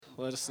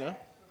let us know.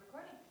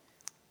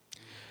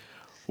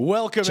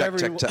 Welcome,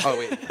 everyone. Check. Oh,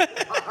 wait.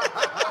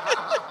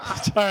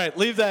 All right,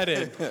 leave that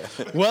in.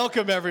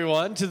 Welcome,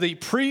 everyone, to the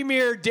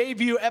premiere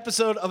debut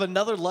episode of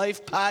Another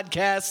Life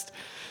podcast.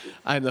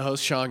 I'm the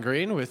host, Sean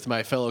Green, with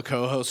my fellow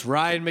co-host,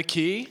 Ryan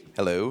McKee.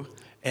 Hello.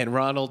 And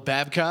Ronald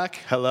Babcock.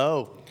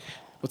 Hello.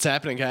 What's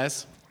happening,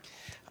 guys?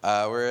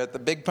 We're at the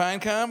Big Pine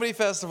Comedy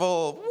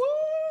Festival. Woo!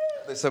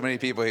 There's so many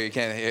people here, you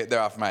can't hear.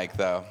 They're off mic,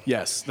 though.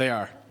 Yes, they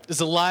are. It's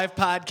a live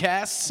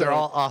podcast. So they're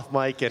all off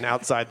mic and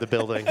outside the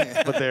building,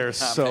 but there's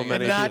so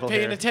many not people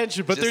paying here.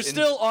 attention, but there's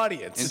still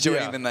audience.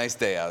 Enjoying the nice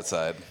day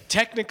outside.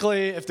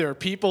 Technically, if there are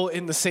people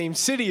in the same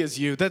city as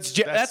you,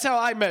 that's how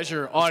I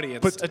measure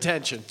audience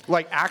attention.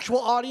 Like actual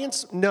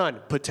audience, none.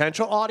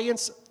 Potential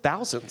audience,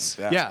 thousands.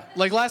 Yeah.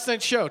 Like last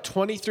night's show,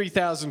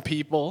 23,000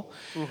 people.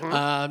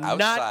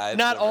 Outside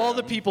not the all room.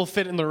 the people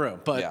fit in the room,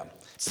 but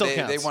still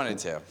counts. They wanted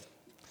to.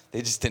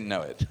 They just didn't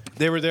know it.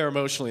 They were there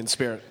emotionally in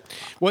spirit.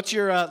 What's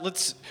your,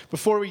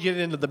 before we get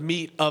into the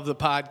meat of the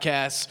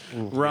podcast,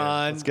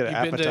 Ron. Let's get an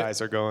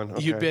appetizer going.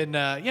 Okay. You've been,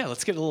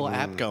 let's get a little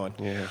app going.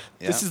 Yeah.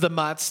 This is the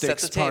Mott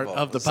Sticks part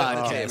of the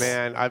podcast. Oh,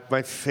 man,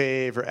 my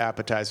favorite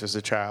appetizer as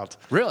a child.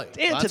 Really?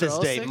 And to this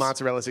day, sticks?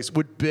 mozzarella sticks.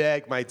 Would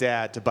beg my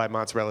dad to buy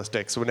mozzarella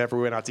sticks. So whenever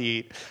we went out to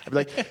eat, I'd be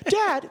like,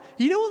 Dad,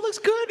 you know what looks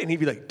good? And he'd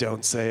be like,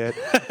 don't say it.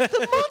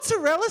 The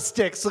mozzarella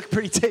sticks look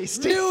pretty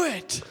tasty. Knew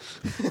it.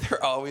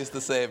 They're always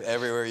the same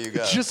everywhere you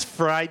go. Just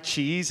fried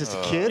cheese as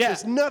a kid? Yeah.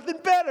 There's nothing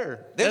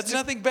better. There's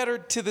nothing better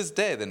to this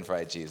day than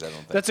fried cheese, I don't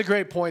think. That's a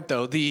great point,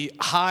 though. The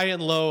high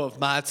and low of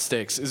Mott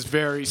Sticks is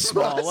very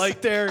small.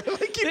 Like they're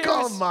Like you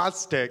call them Mott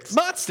Sticks.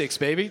 Mott Sticks,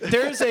 baby.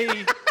 There's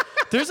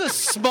a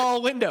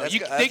small window.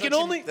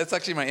 That's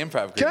actually my improv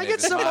group. Can I get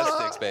some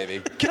Mott Sticks,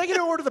 baby? Can I get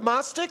an order of the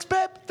Mott Sticks,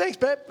 babe? Thanks,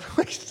 babe.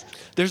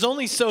 There's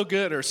only so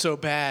good or so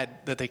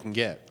bad that they can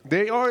get.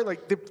 They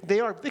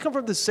come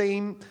from the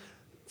same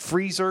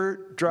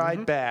freezer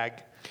dried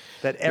bag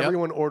that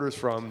everyone orders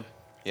from.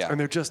 Yeah. And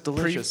they're just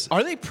delicious.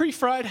 Are they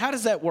pre-fried? How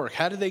does that work?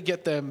 How do they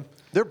get them?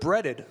 They're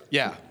breaded.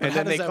 Yeah. And how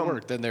then does they that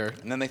work? Then they're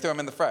And then they throw them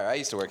in the fryer. I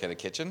used to work at a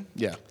kitchen.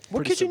 yeah. What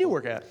Pretty kitchen you simple.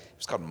 work at?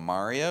 It's called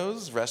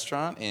Mario's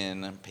Restaurant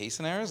in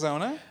Payson,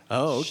 Arizona.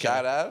 Oh, okay.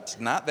 Shout out.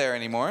 Not there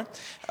anymore.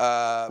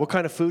 What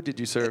kind of food did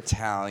you serve?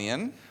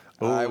 Italian.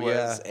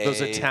 Those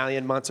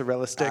Italian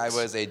mozzarella sticks. I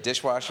was a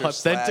dishwasher.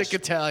 Authentic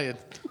Italian.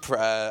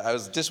 I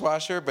was a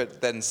dishwasher,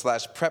 but then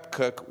 / prep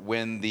cook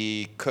when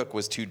the cook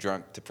was too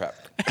drunk to prep.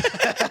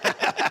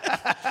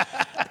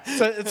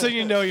 So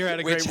you know you're at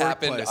a Which great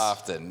happened workplace.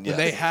 often, yes.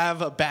 They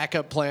have a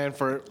backup plan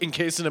for in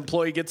case an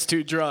employee gets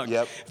too drunk.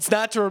 Yep. It's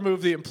not to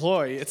remove the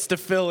employee. It's to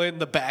fill in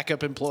the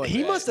backup employee.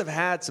 He must have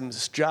had some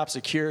job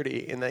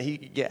security in that he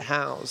could get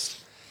housed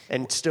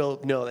and still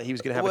know that he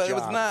was going to have a job. Well,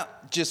 it was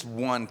not just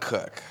one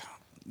cook.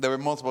 There were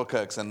multiple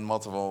cooks and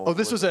multiple. Oh,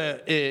 this was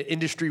a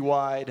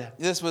industry-wide.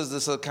 This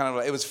was kind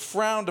of. It was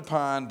frowned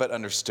upon but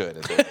understood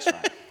at the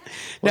restaurant.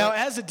 Now,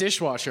 as a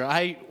dishwasher,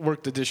 I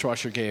worked the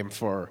dishwasher game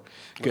for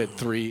a good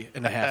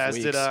 3.5 As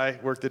weeks. did I.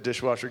 Worked the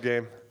dishwasher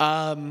game.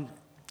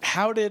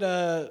 How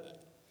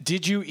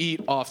did you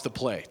eat off the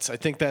plates? I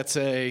think that's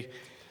we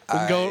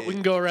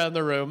can go around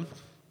the room.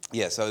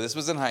 Yeah, so this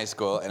was in high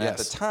school, and at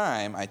the Yes.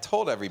 time, I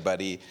told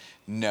everybody,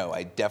 no,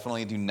 I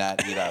definitely do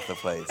not eat off the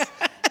plates.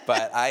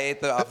 But I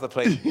ate off the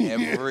plate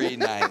every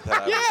night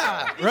that I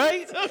was there.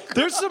 Right?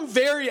 There's some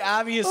very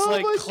obvious,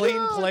 my clean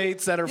God.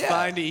 plates that are Yeah.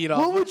 fine to eat off.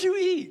 What would you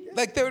eat?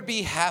 Like, there would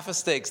be half a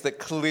steaks that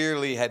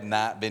clearly had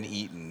not been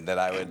eaten that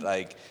I would,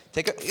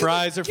 take a...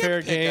 Fries are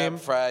fair pick game.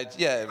 Up fries,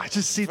 yeah. I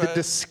just see the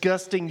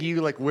disgusting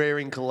you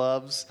wearing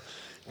gloves,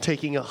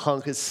 taking a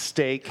hunk of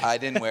steak. I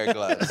didn't wear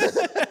gloves.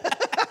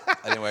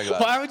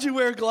 Why would you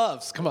wear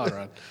gloves? Come on,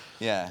 Ron.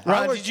 Yeah.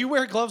 Ron, did you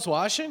wear gloves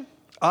washing?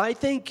 I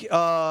think,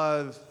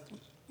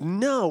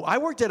 no. I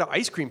worked at an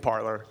ice cream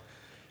parlor.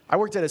 I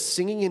worked at a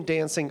singing and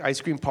dancing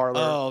ice cream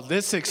parlor. Oh,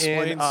 this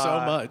explains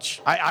so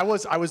much. I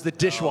was the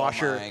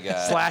dishwasher my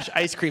God. /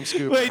 ice cream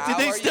scoop. Wait, How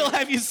did they are still you-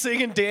 have you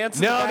sing and dance?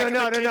 in No. the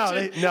back of the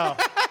kitchen? No.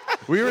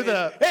 We were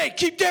the Hey,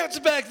 keep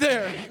dancing back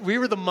there.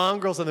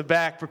 mongrels in the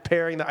back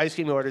preparing the ice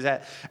cream orders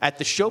at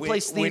the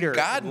Showplace Theater. When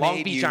God in Long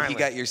made Beach you, Island. he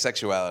got your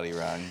sexuality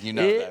wrong. You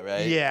know that,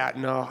 right? Yeah,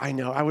 no, I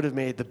know. I would have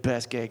made the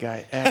best gay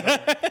guy ever.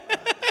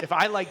 If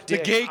I liked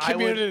dick, gay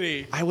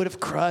community I would have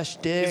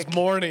crushed dick. Is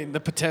mourning the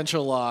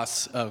potential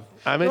loss of.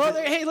 I'm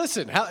into- Hey,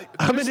 listen. I'm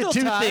there's into still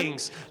two time.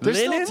 things: There's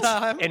linens still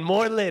time. and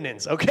more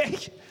linens. Okay,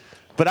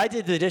 but I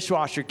did the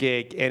dishwasher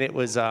gig, and it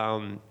was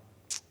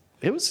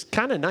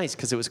kind of nice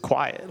because it was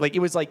quiet. Like it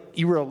was like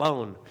you were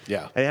alone.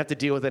 Yeah. I didn't have to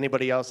deal with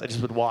anybody else. I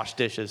just would wash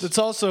dishes. That's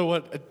also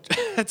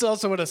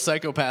what a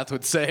psychopath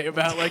would say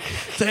about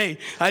hey,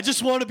 I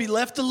just want to be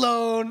left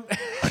alone.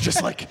 I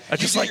just like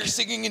You're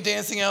singing and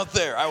dancing out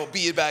there. I will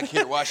be back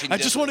here washing I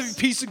dishes. just want to be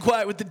peace and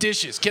quiet with the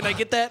dishes. Can I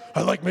get that?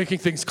 I like making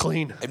things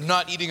clean. I'm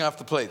not eating off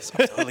the plates.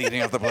 I'm totally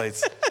eating off the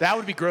plates. That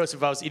would be gross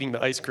if I was eating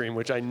the ice cream,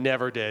 which I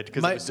never did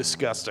because it was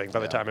disgusting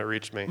by the time it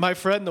reached me. My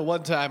friend, the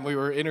one time we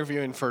were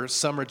interviewing for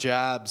summer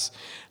jobs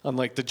on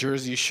the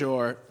Jersey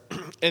Shore,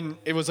 and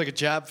it was like a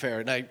job fair,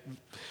 and I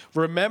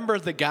remember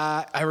the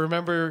guy. I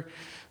remember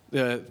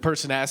the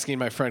person asking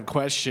my friend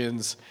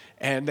questions,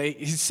 and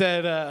he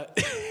said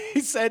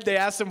they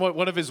asked him what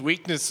one of his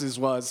weaknesses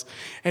was,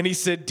 and he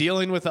said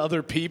dealing with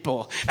other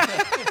people.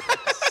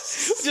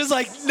 Just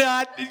like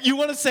you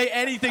want to say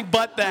anything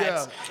but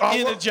that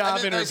in a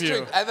job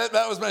interview. I thought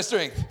that was my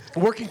strength.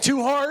 Working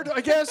too hard,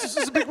 I guess. This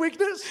is a big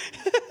weakness.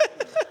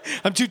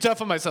 I'm too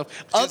tough on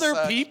myself.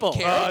 Other people.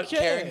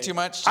 Caring too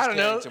much. I don't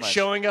know.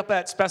 Showing up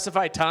at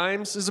specified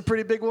times is a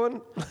pretty big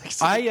one.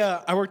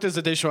 I worked as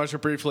a dishwasher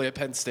briefly at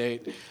Penn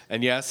State,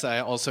 and yes, I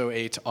also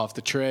ate off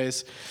the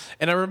trays.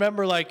 And I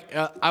remember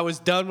I was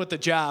done with the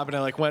job, and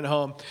I went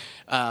home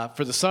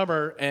for the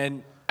summer,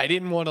 and I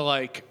didn't want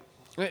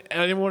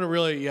to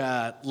really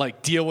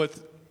deal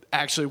with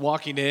actually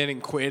walking in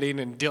and quitting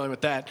and dealing with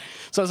that.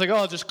 So I was like,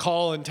 I'll just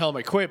call and tell them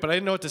I quit. But I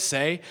didn't know what to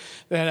say,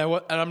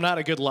 and I'm not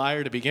a good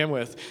liar to begin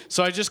with.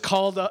 So I just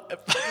called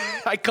up.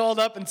 I called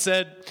up and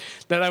said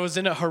that I was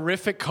in a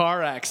horrific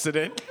car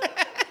accident.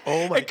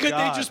 Oh my and could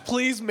God. they just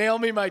please mail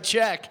me my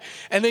check?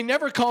 And they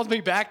never called me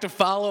back to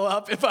follow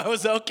up if I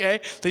was okay.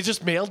 They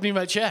just mailed me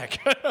my check.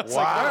 I was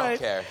like, all right.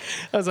 Okay.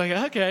 I was like,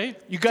 okay.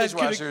 You guys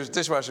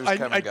Dishwashers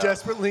come and I go.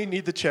 desperately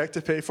need the check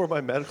to pay for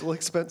my medical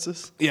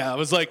expenses. Yeah, I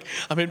was like,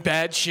 I'm in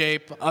bad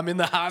shape. I'm in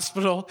the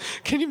hospital.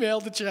 Can you mail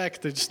the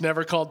check? They just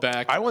never called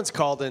back. I once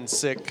called in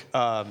sick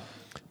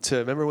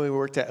remember when we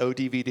worked at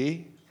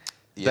ODVD?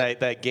 Yep.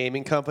 That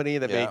gaming company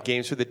that made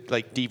games for the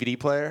DVD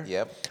player.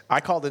 Yep.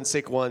 I called in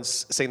sick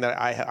once, saying that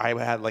I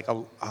had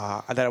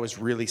that I was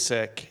really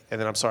sick,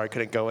 and then I'm sorry I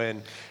couldn't go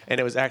in, and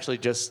it was actually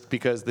just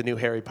because the new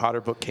Harry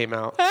Potter book came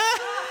out,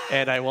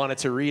 and I wanted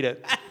to read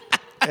it.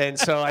 And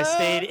so I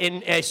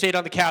stayed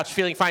on the couch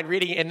feeling fine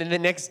reading, and then the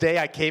next day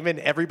I came in,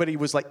 everyone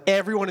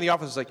in the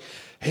office was like,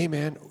 hey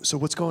man, so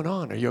what's going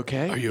on? Are you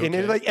okay? Are you okay?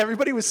 And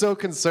everybody was so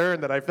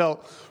concerned that I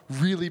felt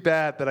really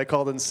bad that I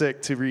called in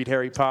sick to read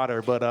Harry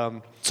Potter. But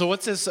so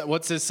what's this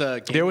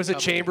there was a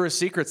Chamber of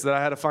Secrets that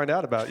I had to find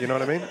out about, you know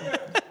what I mean?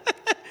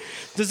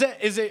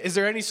 Is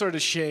there any sort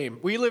of shame?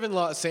 We live in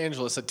Los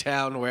Angeles, a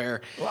town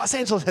where Los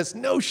Angeles has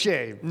no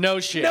shame.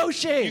 No shame. No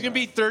shame. You can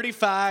be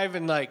 35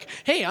 and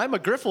hey, I'm a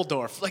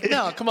Gryffindor.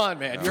 No, come on,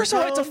 man. First of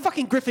all, it's a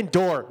fucking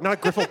Gryffindor, not a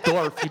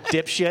Gryffindor, you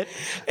dipshit.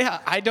 Yeah,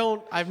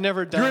 I've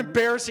never done. You're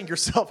embarrassing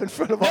yourself in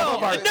front of all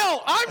of our...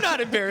 No, I'm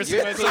not embarrassing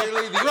You're myself.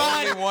 clearly the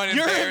Ron, only one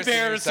you're embarrassing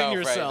embarrassing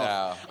yourself right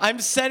now. I'm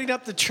setting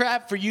up the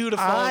trap for you to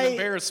fall in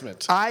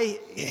embarrassment.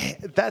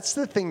 That's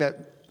the thing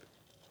that...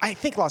 I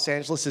think Los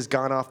Angeles has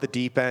gone off the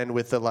deep end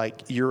with the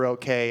you're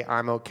okay,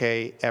 I'm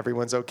okay,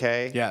 everyone's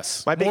okay.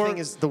 Yes. My big thing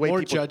is the way more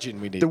people...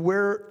 judging we need.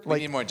 We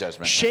need more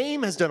judgment.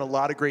 Shame has done a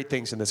lot of great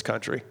things in this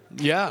country.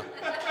 Yeah.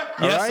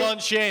 Yes, on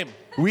shame.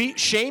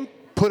 Shame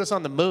put us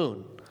on the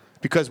moon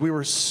because we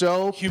were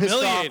so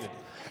humiliated pissed off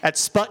at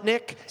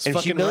Sputnik and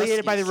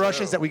humiliated by the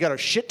Russians that we got our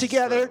shit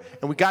together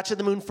and we got to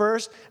the moon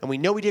first, and we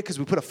know we did because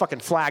we put a fucking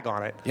flag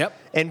on it. Yep.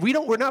 And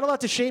we're not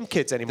allowed to shame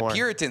kids anymore.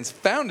 Puritans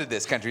founded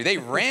this country. They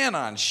ran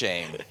on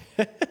shame.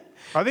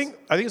 I think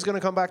it's going to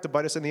come back to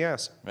bite us in the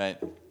ass. Right.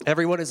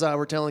 Everyone is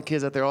we're telling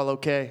kids that they're all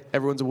okay.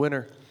 Everyone's a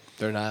winner.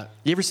 They're not.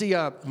 You ever see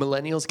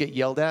millennials get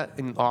yelled at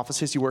in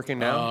offices you work in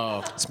now?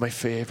 Oh. It's my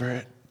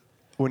favorite.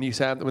 When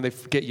they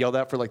get yelled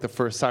at for the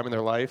first time in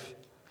their life.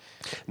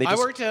 They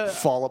just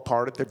fall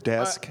apart at their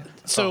desk.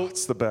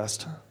 It's the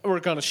best. I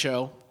work on a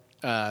show.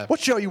 What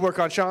show you work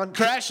on, Sean?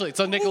 Crashly. It's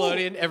on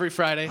Nickelodeon every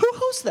Friday.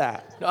 Who's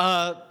that?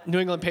 New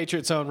England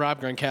Patriots own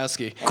Rob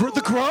Gronkowski.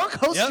 The Gronk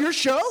hosts your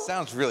show?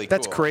 Sounds really cool.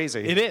 That's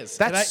crazy. It is.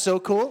 That's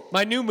so cool.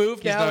 My new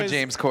move now is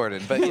James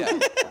Corden, but yeah.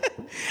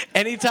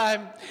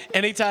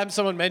 anytime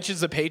someone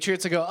mentions the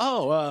Patriots, I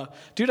go,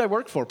 dude I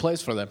work for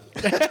plays for them.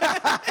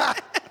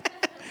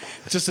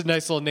 Just a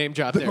nice little name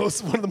drop there. One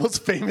of the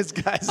most famous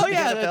guys in the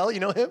NFL.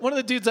 You know him? One of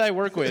the dudes I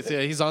work with.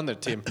 Yeah, he's on the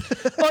team.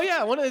 Oh,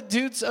 yeah. One of the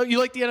dudes. Oh, you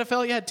like the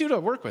NFL? Yeah, dude I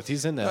work with.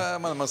 He's in there.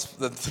 One of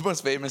the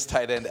most famous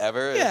tight end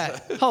ever. Yeah,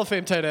 Hall of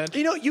Fame tight end.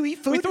 You eat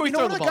food? We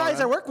one of the guys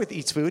I work with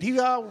eats food. He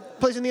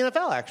plays in the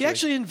NFL, actually. He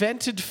actually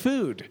invented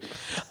food.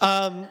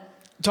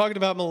 Talking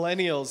about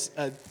millennials,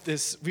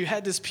 we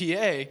had this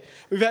PA.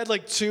 We've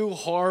had 2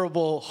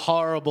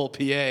 horrible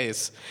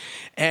PAs,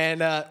 and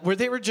where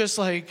they were just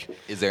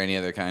Is there any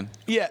other kind?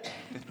 Yeah.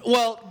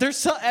 Well,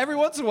 there's every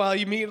once in a while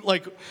you meet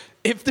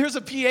if there's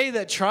a PA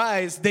that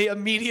tries, they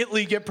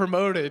immediately get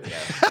promoted,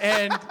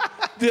 and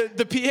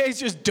the PAs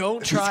just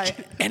don't try.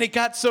 And it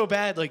got so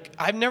bad.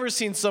 I've never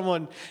seen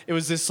someone. It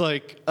was this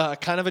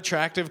kind of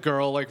attractive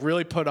girl,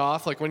 really put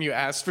off. When you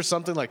asked for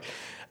something,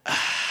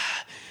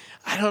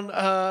 I don't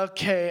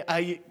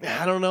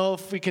know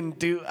if we can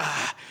do.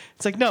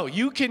 It's no,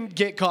 you can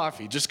get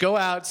coffee. Just go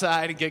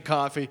outside and get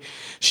coffee.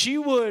 She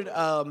would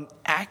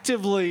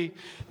actively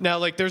now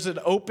there's an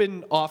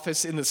open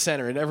office in the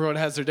center, and everyone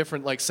has their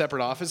different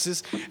separate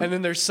offices, and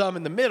then there's some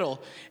in the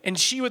middle. And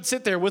she would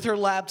sit there with her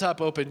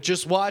laptop open,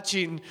 just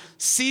watching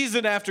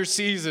season after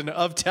season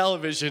of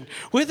television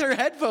with her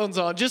headphones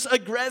on, just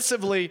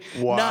aggressively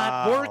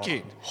not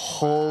working.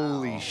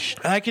 Holy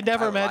shit! I could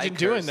never imagine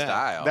doing that.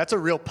 Style. That's a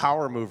real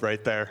power move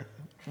right there.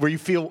 Where you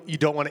feel you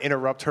don't want to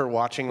interrupt her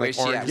watching Orange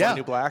is the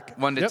New Black.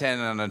 1 to 10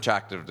 on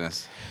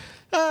attractiveness.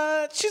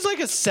 She's like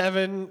a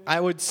 7, I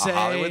would say. A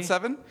Hollywood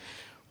 7?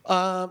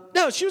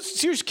 No, she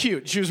was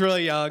cute. She was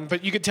really young,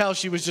 but you could tell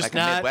she was just Like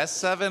not. a Midwest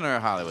 7 or a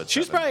Hollywood 7? She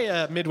was probably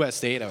a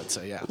Midwest 8, I would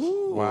say. Yeah.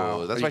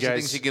 Wow, that's Are why you she guys-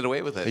 thinks she can get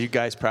away with it. Are you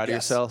guys proud of Yes.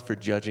 yourself for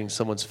judging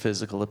someone's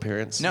physical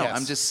appearance? No, Yes.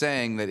 I'm just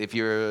saying that if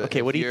you're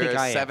Okay, what do you if you're think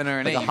a I am? 7 or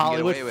an like 8, a you can get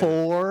Hollywood away with it.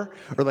 4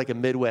 or like a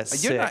Midwest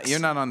 6? You're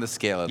not on the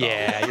scale at all.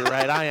 Yeah, you're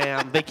right. I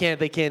am. They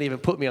can't even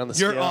put me on the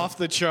You're scale. off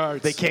the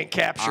charts. They can't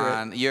capture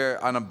it. You're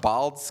on a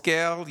bald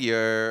scale.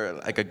 You're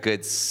like a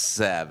good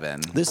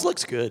 7. This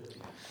looks good.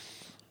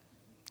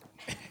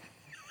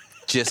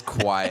 Just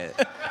quiet.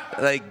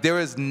 Like there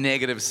was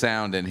negative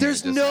sound in here.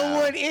 There's just no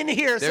now. one in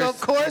here, so There's of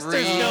course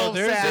there's three- no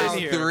there's sound. in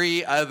here.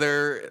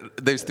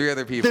 There's three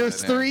other people.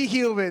 There's in there. 3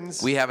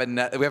 humans. We have an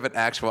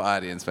actual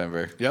audience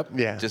member. Yep.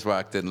 Yeah. Just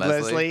walked in.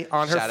 Leslie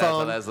on her Shout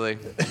phone. out to Leslie.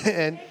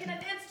 And Taking an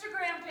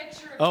Instagram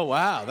picture. Oh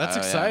wow, that's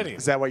Oh, yeah. exciting.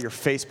 is that why your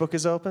Facebook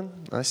is open?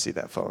 I see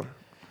that phone.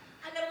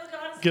 And then we'll go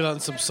on Get on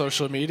some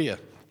social media.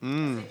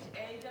 AWM.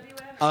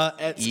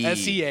 It's E.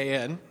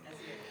 SEAN.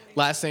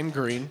 Last name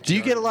Green. Do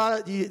you get a lot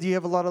of? Do you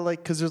have a lot of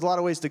like? Because there's a lot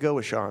of ways to go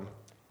with Sean.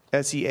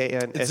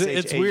 SEAN.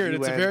 It's weird.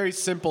 It's a very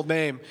simple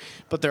name,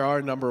 but there are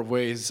a number of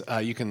ways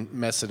you can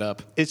mess it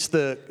up. It's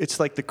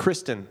like the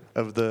Kristen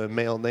of the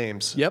male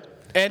names. Yep.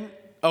 And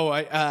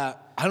I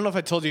don't know if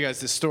I told you guys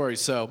this story.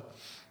 So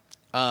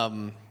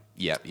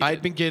Yep.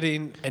 I'd been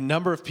getting a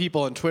number of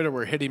people on Twitter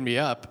were hitting me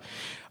up.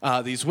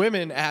 These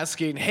women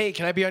asking, hey,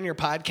 can I be on your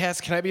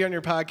podcast? Can I be on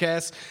your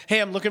podcast? Hey,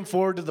 I'm looking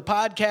forward to the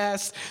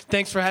podcast.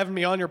 Thanks for having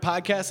me on your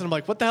podcast. And I'm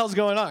like, what the hell's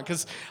going on?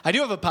 Because I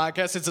do have a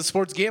podcast. It's a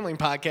sports gambling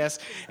podcast.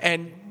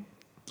 And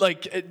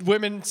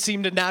women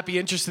seem to not be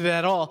interested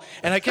at all.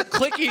 And I kept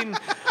clicking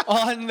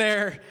on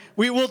there.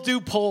 We will do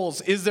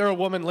polls. Is there a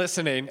woman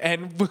listening?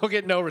 And we'll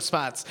get no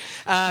response.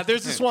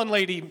 There's this one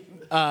lady,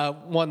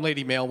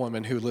 male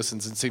woman who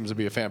listens and seems to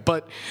be a fan.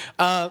 But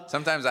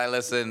Sometimes I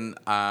listen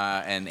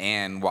and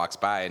Ann walks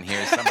by and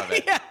hears some of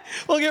it. yeah,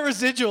 we'll get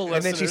residual And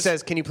listeners. then she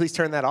says, "Can you please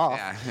turn that off?"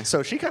 Yeah.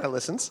 So she kind of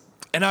listens.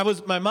 And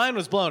my mind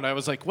was blown. I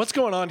was like, what's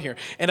going on here?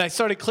 And I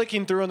started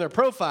clicking through on their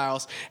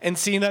profiles and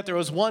seeing that there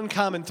was one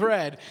common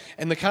thread.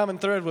 And the common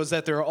thread was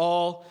that they're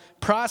all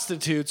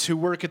prostitutes who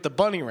work at the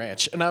Bunny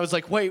Ranch. And I was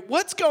like, wait,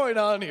 what's going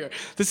on here?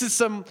 This is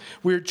some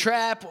weird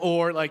trap,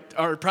 or like,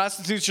 are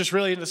prostitutes just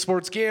really into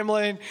sports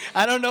gambling?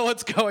 I don't know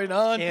what's going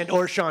on. And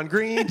or Sean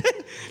Green.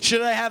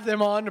 Should I have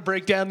them on to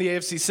break down the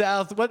AFC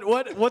South?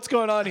 What's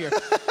going on here?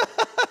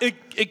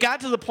 It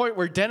got to the point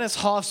where Dennis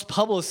Hoff's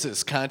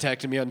publicist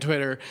contacted me on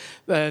Twitter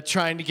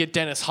trying to get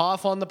Dennis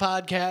Hoff on the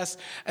podcast.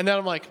 And then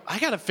I'm like, I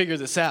got to figure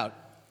this out.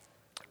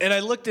 And I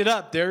looked it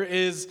up. There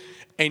is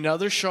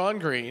another Sean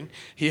Green.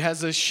 He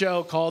has a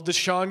show called The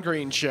Sean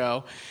Green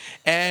Show.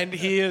 And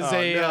he is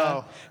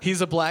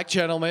he's a black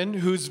gentleman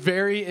who's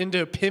very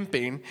into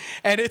pimping.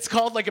 And it's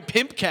called like a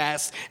pimp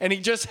cast. And he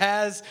just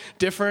has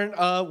different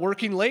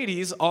working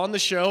ladies on the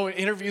show and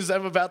interviews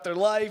them about their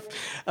life,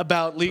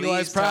 about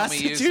legalized Please tell me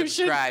prostitution. you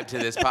subscribe to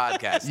this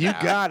podcast. You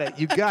now. got it.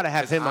 You got to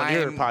have him on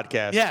your I'm-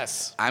 podcast.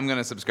 Yes. I'm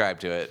gonna subscribe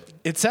to it.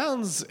 It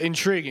sounds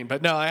intriguing,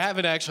 but no, I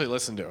haven't actually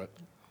listened to it.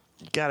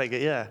 You got to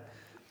get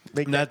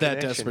Make Not that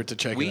connection. desperate to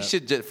check it We out.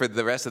 should for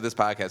the rest of this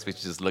podcast, we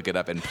should just look it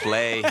up and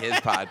play his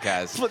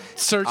podcast.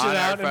 Search on it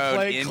out our phone and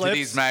play into clips.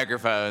 these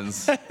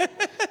microphones.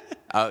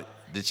 Oh,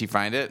 did she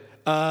find it?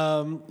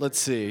 Let's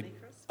see.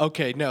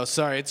 Okay, no,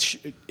 sorry.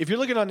 If you're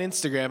looking on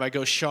Instagram, I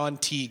go Sean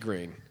T.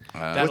 Green.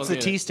 That'll What's the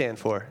get T it. stand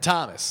for?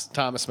 Thomas.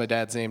 Thomas, my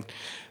dad's name.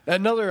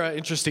 Another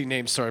interesting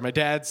name story. My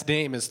dad's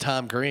name is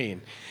Tom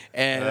Green,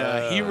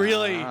 and he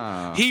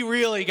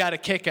really got a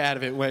kick out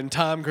of it when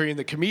Tom Green,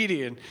 the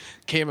comedian,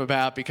 came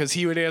about, because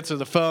he would answer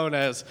the phone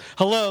as,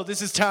 "Hello,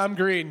 this is Tom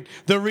Green,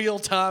 the real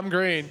Tom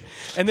Green."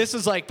 And this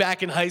was like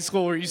back in high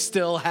school where you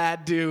still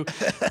had to,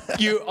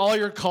 all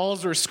your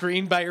calls were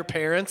screened by your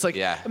parents. Like,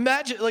 Yeah.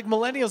 imagine, like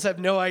millennials have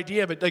no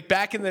idea, but like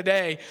back in the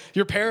day,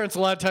 your parents a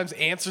lot of times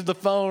answered the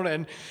phone,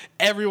 and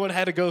everyone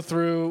had to go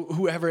through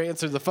whoever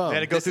answered the phone. They had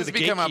to go This through has the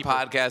become gatekeeper. a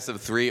podcast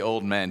of 3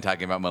 old men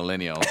talking about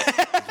millennials.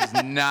 This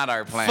is not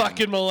our plan.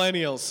 Fucking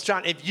millennials.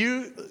 John, if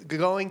you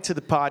going to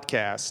the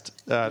podcast,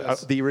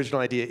 the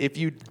original idea, if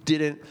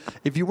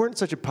you weren't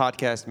such a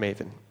podcast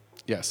maven,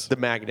 Yes. the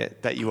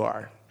magnet that you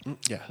are,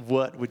 Yeah.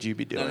 what would you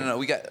be doing? No.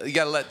 You got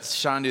to let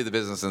Sean do the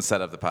business and set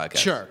up the podcast.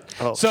 Sure.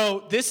 Oh.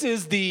 So this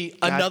is the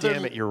God another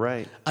damn it, you're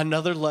right.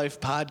 Another Life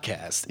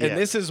podcast, and Yeah.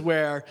 this is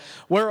where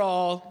we're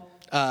all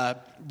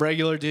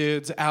regular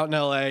dudes out in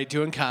LA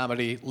doing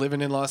comedy,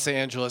 living in Los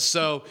Angeles.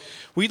 So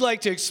we'd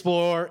like to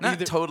explore Not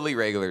either totally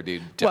regular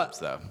dude jobs,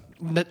 though.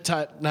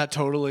 not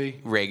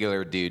totally.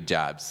 Regular dude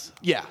jobs.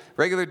 Yeah.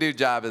 Regular dude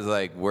job is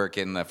like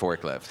working a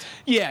forklift.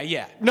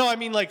 Yeah. No, I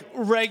mean like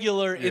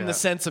regular in Yeah. the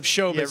sense of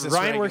show Yeah, business.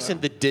 Ryan works regular.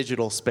 in the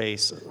digital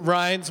space.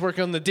 Ryan's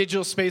working on the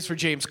digital space for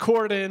James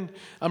Corden.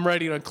 I'm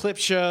writing on clip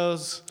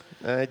shows.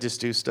 I just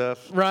do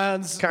stuff.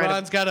 Ron's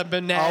got a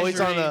menagerie. Always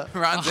on the-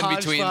 Ron's in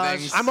between hodgepodge.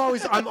 things.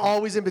 I'm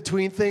always in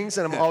between things,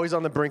 and I'm always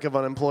on the brink of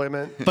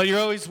unemployment. But you're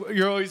always.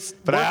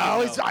 But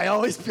working, I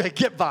always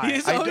get by.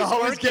 He's I always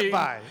always working. get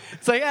by.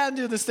 It's like, I'm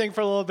doing this thing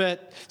for a little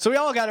bit. So we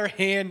all got our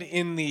hand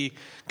in the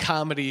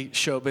comedy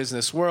show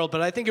business world,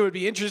 but I think it would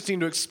be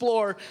interesting to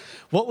explore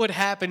what would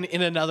happen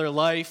in another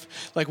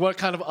life. Like, what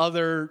kind of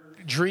other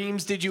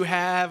dreams did you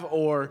have?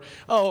 Or,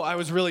 I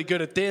was really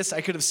good at this.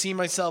 I could have seen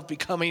myself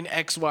becoming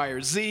X, Y,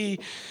 or Z.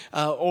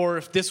 Or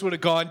if this would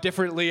have gone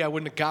differently, I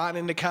wouldn't have gotten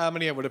into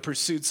comedy. I would have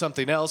pursued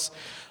something else.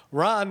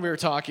 Ron, we were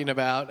talking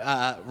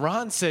about,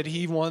 Ron said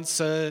he once,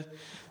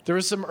 there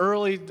was some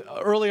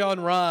early on,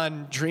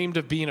 Ron dreamed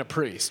of being a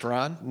priest.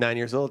 Ron? 9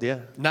 years old, yeah.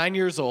 9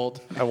 years old.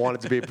 I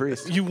wanted to be a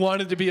priest. You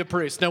wanted to be a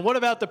priest. Now, what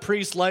about the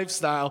priest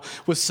lifestyle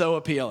was so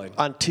appealing?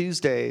 On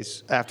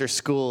Tuesdays after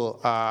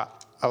school,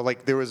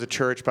 there was a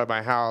church by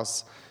my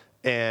house,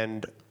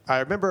 and I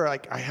remember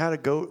I had to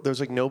go. There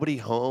was nobody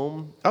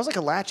home. I was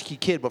a latchkey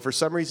kid, but for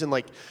some reason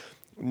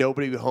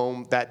nobody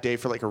home that day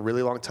for a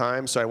really long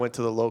time. So I went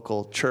to the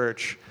local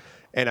church,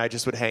 and I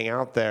just would hang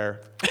out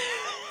there.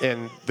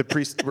 And the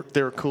priests,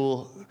 they were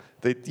cool.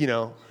 They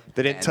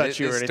didn't touch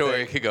you or anything. This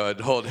story could go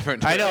a whole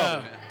different I know,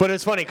 direction. but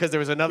it's funny because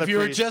there was another. If you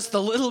priest. were just a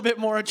little bit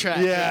more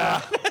attractive.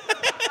 Yeah.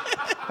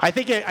 I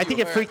think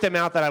it freaked them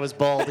out that I was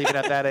bald even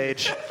at that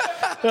age.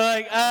 They're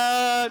like,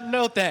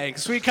 no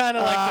thanks. We kind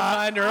of like to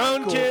mind our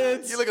own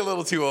kids. You look a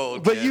little too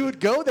old. But kid. you would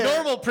go there.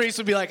 Normal priests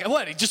would be like,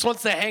 what? He just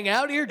wants to hang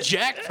out here?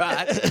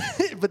 Jackpot.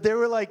 But they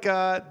were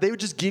they would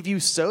just give you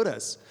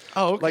sodas.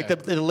 Oh, okay.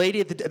 The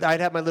lady I'd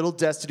have my little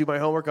desk to do my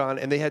homework on,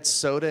 and they had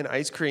soda and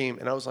ice cream,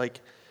 and I was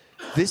like,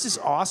 this is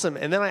awesome.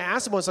 And then I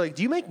asked him, I was like,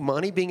 do you make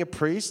money being a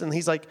priest? And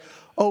he's like,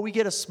 oh, we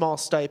get a small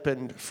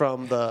stipend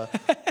from the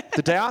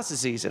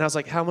diocese. And I was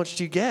like, how much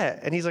do you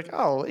get? And he's like,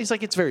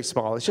 it's very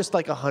small. It's just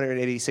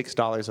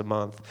 $186 a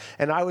month.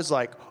 And I was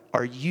like,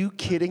 are you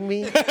kidding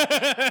me?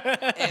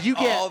 And you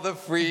get all the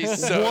free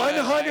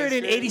soda.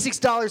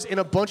 $186 in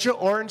a bunch of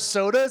orange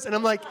sodas, and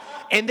I'm like,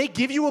 and they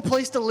give you a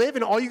place to live,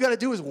 and all you got to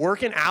do is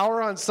work an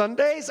hour on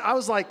Sundays. I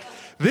was like,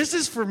 this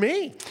is for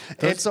me.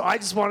 And so I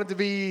just wanted to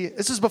be.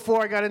 This was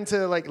before I got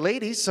into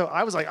ladies, so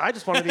I was like, I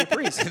just wanted to be a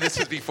priest. This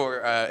was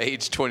before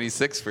age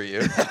 26 for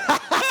you.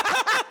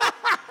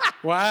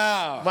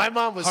 Wow. My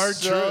mom was Hard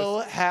so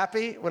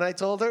happy when I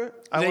told her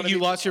that you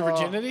lost your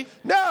virginity?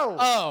 No.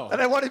 Oh.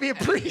 And I wanted to be a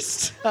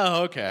priest.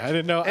 Oh, okay. I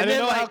didn't know. I didn't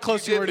know how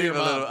close you were to your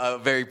mom. A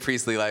very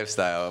priestly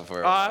lifestyle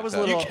for. I was a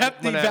little You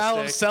kept the vow of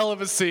monastic.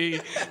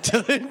 celibacy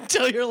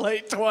until your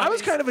late 20s. I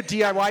was kind of a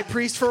DIY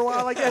priest for a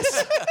while, I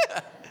guess.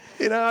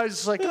 I was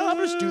just like, I'll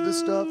just do this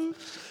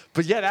stuff.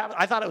 But yeah,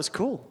 I thought it was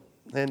cool.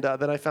 And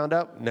then I found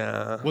out,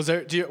 nah. Was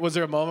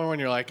there a moment when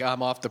you're like,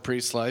 I'm off the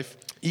priest life?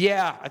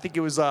 Yeah, I think it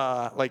was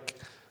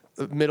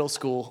middle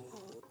school,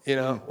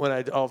 when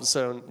I all of a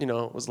sudden,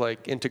 was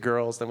into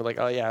girls. Then we're like,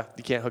 oh yeah,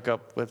 you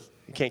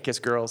can't kiss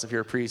girls if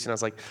you're a priest. And I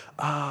was like,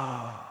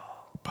 oh,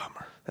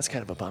 bummer. That's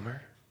kind of a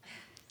bummer.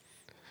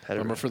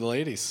 Bummer for the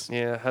ladies.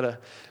 Yeah, how to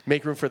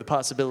make room for the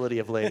possibility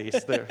of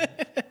ladies there.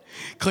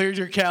 Cleared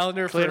your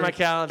calendar Cleared for my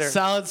calendar.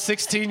 solid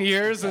 16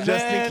 years. And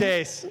Just then in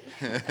case.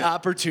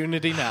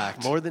 opportunity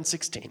knocked. More than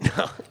 16.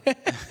 No.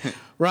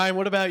 Ryan,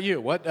 what about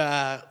you? What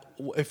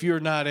if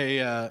you're not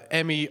a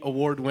Emmy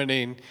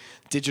award-winning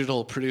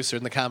digital producer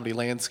in the comedy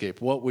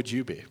landscape, what would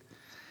you be?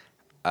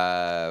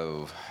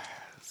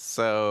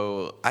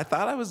 So I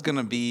thought I was going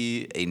to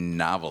be a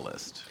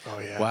novelist. Oh,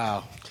 yeah.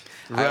 Wow.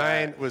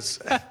 Ryan was,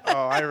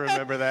 I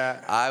remember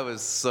that. I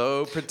was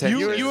so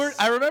pretentious. You were.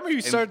 I remember you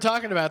started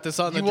talking about this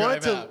on the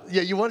drive out.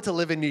 Yeah, you wanted to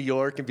live in New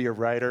York and be a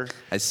writer.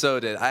 I so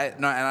did.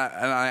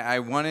 I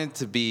wanted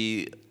to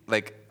be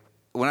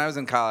when I was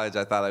in college,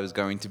 I thought I was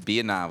going to be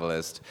a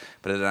novelist,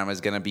 but then I was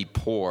going to be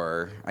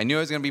poor. I knew I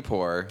was going to be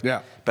poor.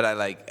 Yeah. But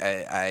I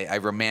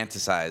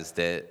romanticized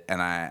it,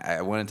 and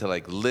I wanted to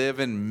live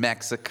in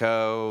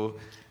Mexico,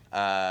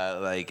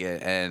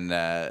 and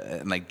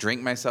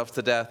drink myself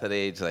to death at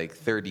age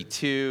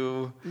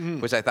 32,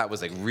 which I thought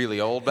was really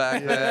old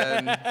back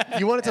then.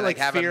 You wanted to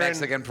have a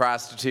Mexican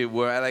prostitute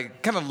where I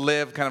kind of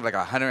live kind of like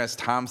a Hunter S.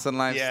 Thompson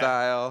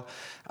lifestyle.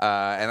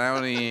 And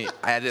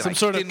I did some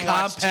sort of didn't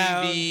watch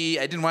compound. TV.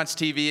 I didn't watch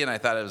TV, and I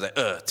thought it was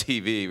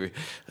TV,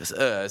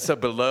 so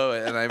below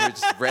it. And I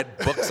just read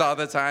books all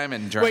the time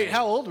and drank. Wait,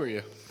 how old were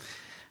you?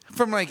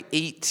 From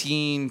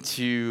 18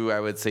 to I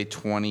would say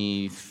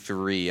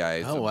 23.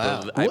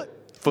 I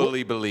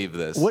fully believe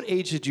this. What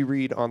age did you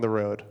read On the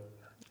Road?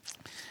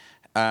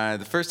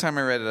 The first time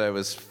I read it, I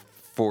was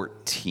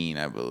 14,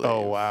 I believe.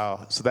 Oh,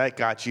 wow. So that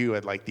got you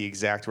at the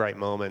exact right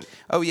moment.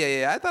 Oh,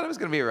 yeah. I thought I was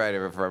going to be a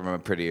writer from a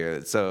pretty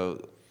early.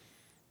 So,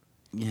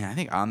 yeah, I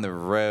think On the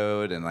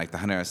Road and the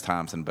Hunter S.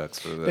 Thompson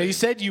books. Now, you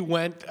said you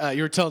went,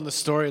 you were telling the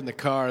story in the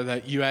car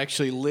that you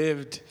actually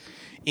lived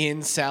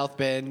in South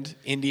Bend,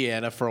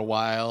 Indiana for a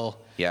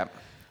while. Yep.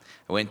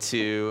 I went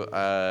to,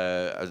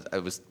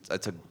 I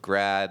took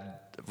grad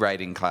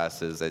writing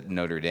classes at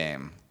Notre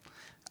Dame.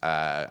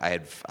 I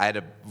had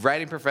a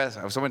writing professor.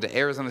 I went to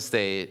Arizona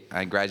State.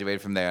 I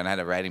graduated from there, and I had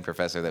a writing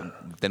professor that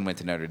then went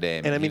to Notre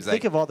Dame. And I he mean, was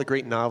think like, of all the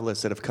great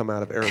novelists that have come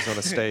out of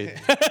Arizona State.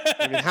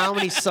 I mean, how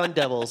many Sun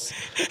Devils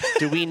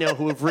do we know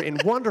who have written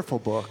wonderful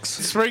books?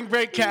 Spring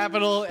Break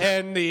Capital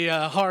and the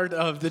heart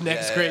of the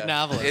next great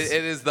novelist.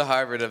 It is the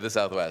Harvard of the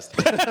Southwest.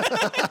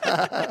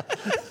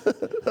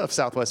 Of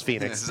Southwest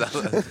Phoenix. So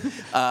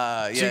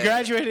you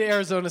graduated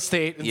Arizona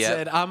State and Yep.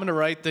 said, I'm going to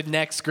write the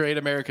next great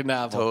American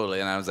novel. Totally.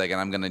 And I was like, and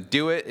I'm going to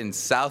do it in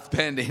South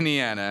Bend,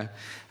 Indiana.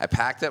 I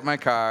packed up my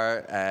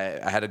car.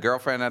 I had a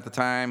girlfriend at the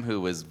time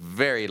who was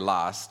very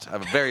lost, a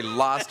very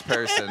lost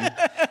person.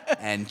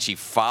 And she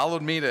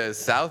followed me to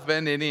South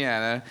Bend,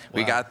 Indiana.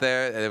 We got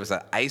there. There was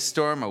an ice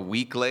storm a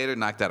week later,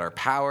 knocked out our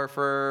power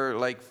for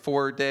like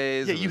 4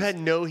 days. Yeah, you had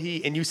no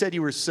heat, and you said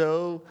you were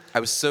so... I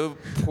was so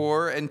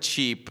poor and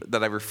cheap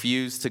that I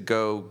refused to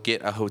go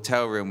get a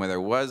hotel room where there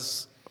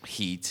was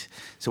heat.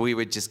 So we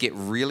would just get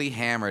really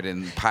hammered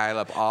and pile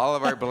up all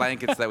of our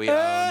blankets that we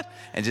owned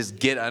and just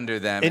get under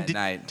them And at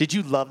night. did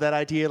you love that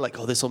idea? Like,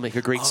 oh, this will make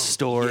a great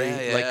story.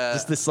 Yeah.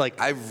 Like this like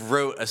I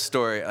wrote a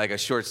story, like a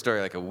short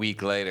story, like a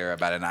week later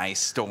about an ice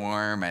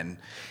storm, and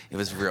it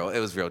was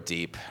real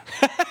deep.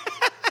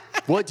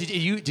 What did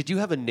you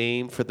have a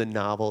name for the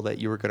novel that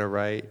you were going to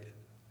write?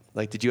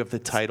 Like, did you have the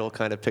title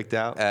kind of picked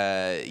out?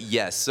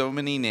 Yes, so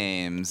many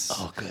names.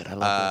 Oh, good. I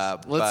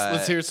love this.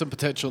 Let's hear some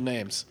potential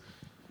names.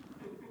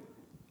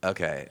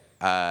 Okay,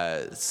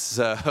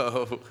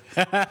 so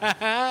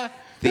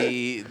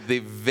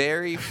the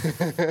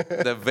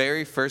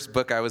very first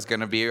book I was going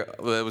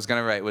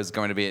to write was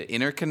going to be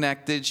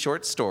interconnected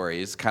short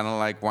stories, kind of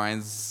like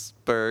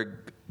Winesburg,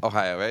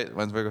 Ohio, right?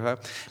 Winesburg, Ohio.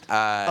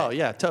 Oh,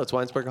 yeah, Totes,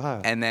 Winesburg,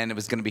 Ohio. And then it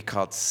was going to be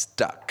called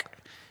Stuck,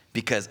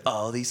 because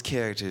all these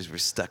characters were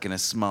stuck in a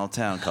small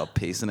town called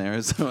Payson,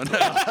 Arizona.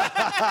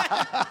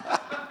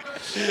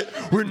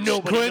 Where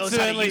nobody knows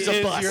how to Coincidentally use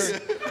a bus.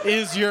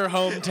 is your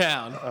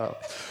hometown.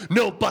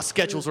 No bus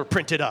schedules were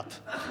printed up.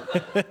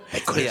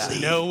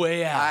 No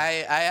way out.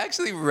 I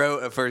actually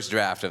wrote a first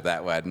draft of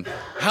that one.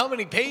 How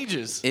many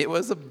pages? It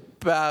was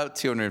about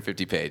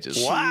 250 pages.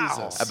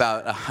 Wow.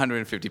 About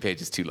 150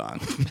 pages too long.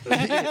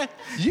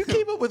 You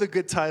came up with a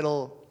good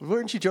title.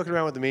 Weren't you joking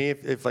around with me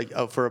if like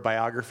for a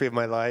biography of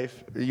my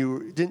life?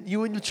 You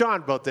and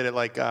Sean both did it.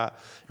 Like it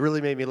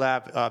really made me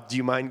laugh. Do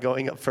you mind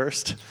going up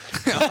first?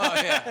 Oh,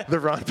 yeah. The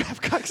Ron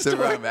Babcock The story.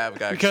 Ron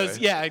Babcock Because,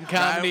 story. yeah, in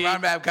comedy,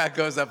 Ron Babcock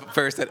goes up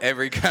first at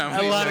every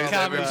comedy A lot show of he's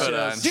ever comedy put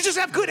shows. on. You just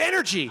have good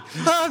energy.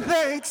 Oh,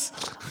 thanks.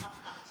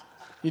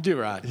 you do,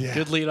 Ron.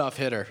 Good leadoff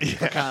hitter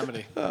for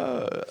comedy.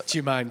 Do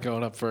you mind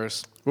going up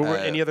first? Were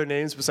any other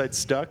names besides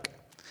Stuck?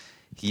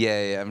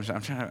 Yeah. I'm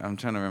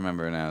trying to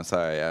remember now.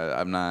 Sorry,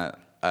 I'm not.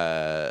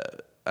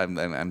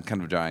 I'm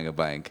kind of drawing a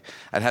blank.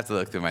 I'd have to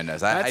look through my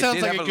notes. That I sounds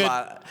did like have a good-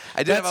 lot.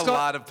 I did have a that's not-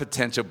 lot of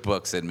potential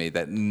books in me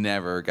that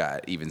never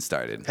got even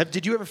started.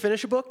 Did you ever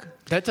finish a book?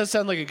 That does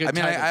sound like a good I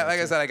mean, title. like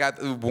I said, I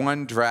got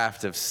one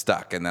draft of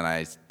Stuck, and then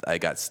I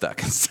got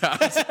stuck and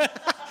stopped.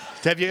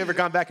 Have you ever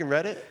gone back and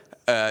read it?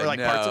 Or like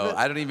no, parts of it?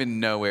 I don't even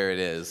know where it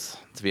is.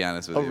 To be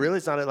honest with Oh, you. really?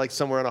 It's not like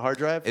somewhere on a hard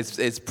drive?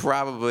 It's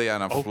probably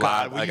on a Oh,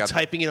 flop. God. Were you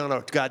typing it on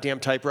a goddamn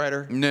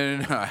typewriter?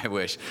 No. I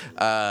wish.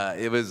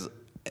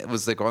 It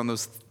was like one of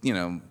those,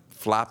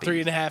 floppy.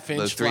 3.5 inch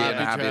Those floppy 3.5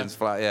 drive. inch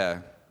flop. Yeah.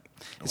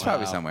 It's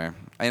probably somewhere.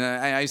 And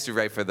I used to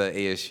write for the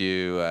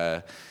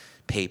ASU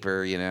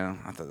paper.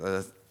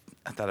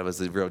 I thought it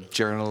was a real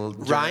journal.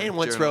 Ryan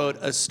once wrote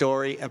a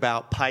story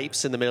about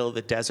pipes in the middle of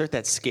the desert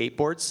that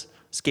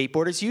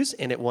skateboarders use,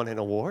 and it won an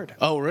award.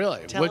 Oh,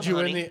 really? What'd you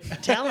win?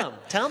 Tell him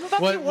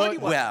about What- the award what- you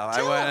won. Well, I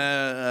Tell won him.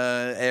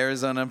 an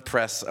Arizona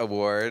Press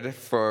Award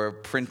for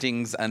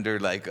printings under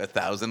like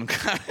 1,000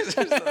 copies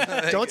or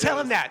something. Don't tell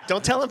him that.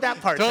 Don't tell him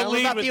that part. Don't Tell him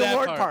lead about with the that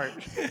award part.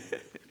 part.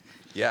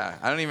 Yeah,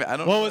 I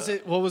don't. What was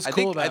it? What was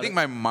cool about I think it?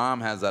 my mom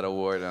has that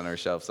award on her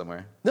shelf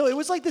somewhere. No, it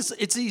was like this.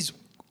 It's these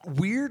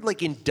weird,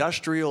 like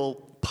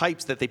industrial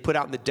pipes that they put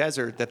out in the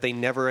desert that they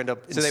never end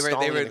up So they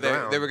installing in the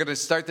ground. were going to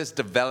start this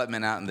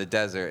development out in the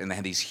desert, and they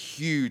had these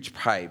huge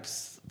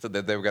pipes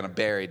that they were going to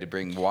bury to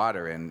bring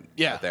water in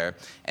out there,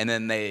 and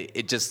then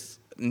it just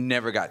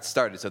never got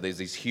started. So there's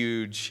these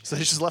huge. So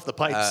they just left the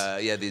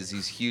pipes.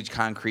 These huge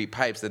concrete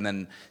pipes, and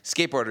then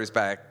skateboarders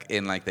back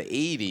in like the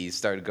 80s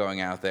started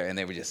going out there, and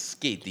they would just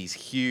skate these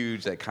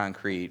huge like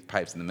concrete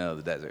pipes in the middle of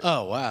the desert.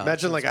 Oh, wow.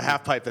 Imagine like a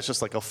half pipe that's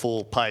just like a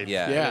full pipe.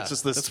 Yeah. And Yeah, it's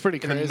just this that's pretty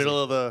in the crazy.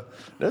 middle of the.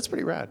 That's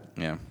pretty rad.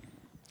 Yeah.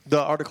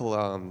 The article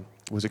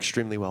was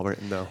extremely well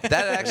written, though.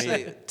 That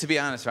actually, to be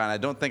honest, Ron, I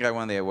don't think I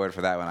won the award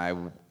for that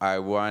one. I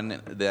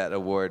won that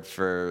award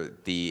for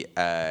the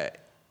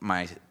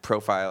my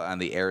profile on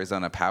the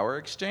Arizona Power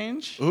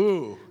Exchange,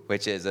 Ooh.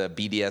 which is a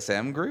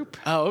BDSM group.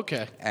 Oh,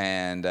 okay.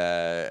 And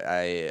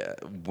I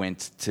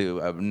went to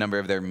a number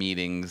of their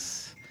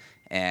meetings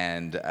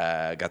and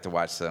got to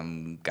watch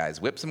some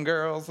guys whip some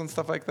girls and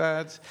stuff like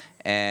that,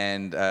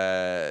 and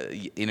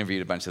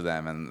interviewed a bunch of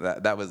them. And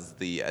that was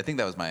I think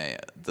that was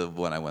the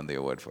one I won the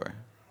award for.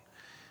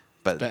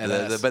 But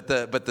Badass. but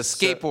the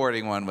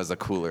skateboarding one was a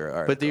cooler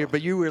article.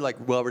 But you were like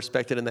well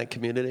respected in that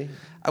community.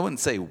 I wouldn't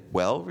say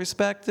well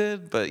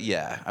respected, but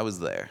yeah, I was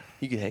there.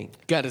 You could hang.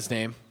 Got his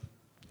name.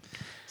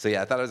 So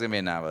yeah, I thought I was gonna be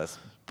a novelist.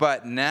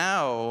 But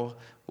now,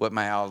 what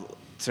my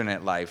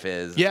alternate life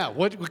is. Yeah.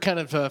 What kind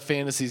of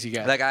fantasies you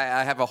got? Like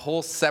I have a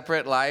whole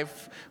separate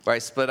life where I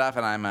split off,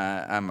 and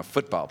I'm a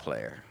football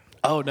player.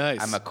 Oh,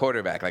 nice. I'm a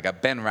quarterback, like a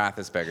Ben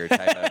Roethlisberger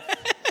type of.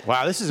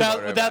 Wow, this is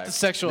without the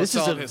sexual this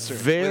is assault a history.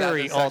 very Without the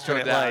sexual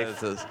alternate doubt, life.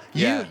 this is-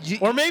 You- yeah. you-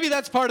 Or maybe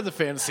that's part of the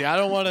fantasy. I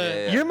don't want to.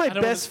 Yeah. You're my I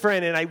don't best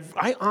friend, and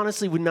I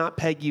honestly would not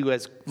peg you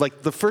as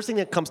like the first thing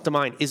that comes to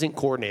mind isn't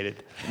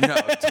coordinated. No,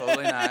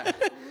 totally not.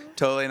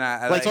 Totally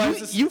not. Like I-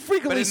 you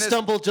frequently but in this-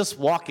 stumble just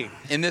walking.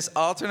 In this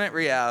alternate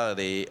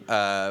reality,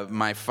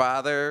 my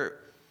father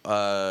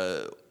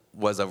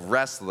was a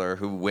wrestler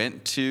who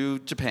went to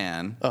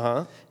Japan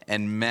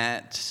and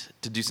met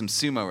to do some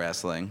sumo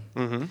wrestling,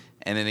 and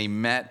then he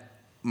met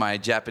my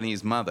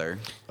Japanese mother.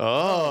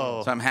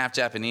 Oh, So I'm half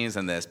Japanese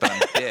in this, but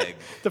I'm big.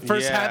 The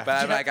first Yeah. half.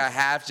 But I'm like a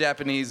half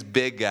Japanese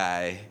big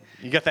guy.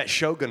 you got that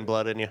Shogun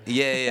blood in you.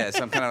 Yeah.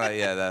 So I'm kind of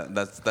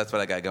like, that's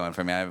what I got going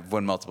for me. I've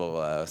won multiple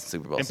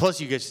Super Bowls. And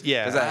plus, you get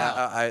 'Cause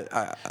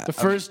The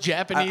first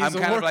Japanese I'm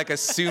kind award. of like a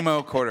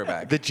sumo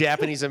quarterback. the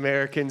Japanese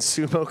American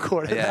sumo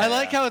quarterback. Yeah. I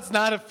like how it's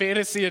not a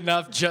fantasy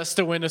enough just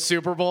to win a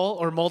Super Bowl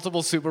or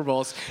multiple Super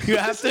Bowls. You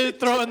have to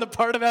throw in the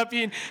part about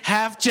being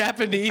half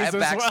Japanese I have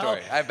as well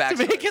backstory. I have to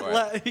backstory make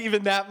for it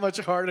even that much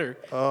harder.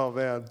 Oh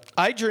man.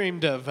 I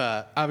dreamed of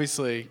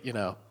obviously,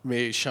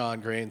 me,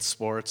 Sean Green,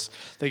 sports.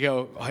 They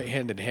go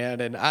hand in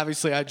hand, and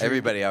obviously I dreamed.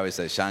 Everybody always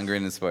says Sean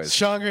Green in sports.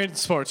 Sean Green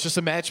Sports, just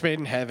a match made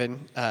in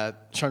heaven.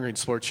 Sean Green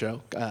Sports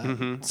Show,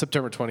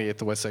 September 28th,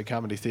 the West Side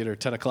Comedy Theater,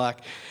 10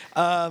 o'clock.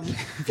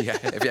 if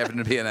you happen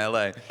to be in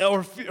LA. Or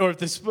if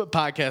this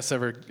podcast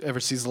ever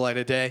sees the light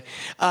of day.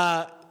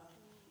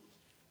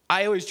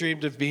 I always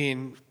dreamed of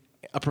being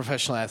a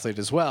professional athlete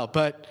as well,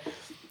 but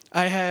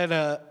I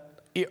had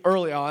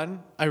early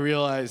on I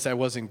realized I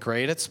wasn't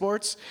great at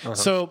sports,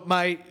 so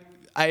I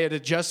had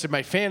adjusted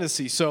my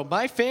fantasy. So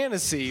my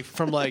fantasy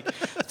from like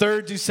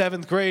 3rd to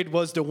 7th grade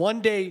was to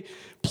one day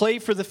play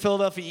for the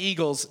Philadelphia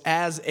Eagles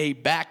as a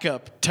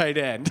backup tight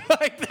end.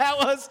 Like that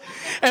was,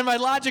 and my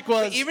logic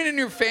was Even in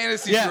your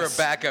fantasies, Yes. you were a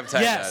backup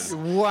tight Yes.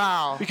 end.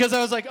 Wow. because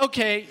I was like,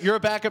 okay, you're a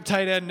backup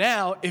tight end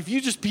now. If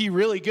you just be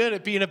really good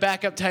at being a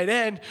backup tight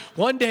end,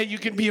 one day you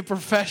can be a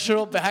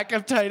professional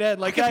backup tight end.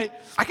 Like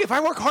If I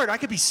work hard, I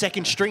could be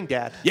second string,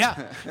 Dad.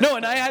 yeah. No,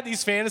 and I had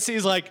these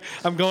fantasies like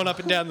I'm going up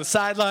and down the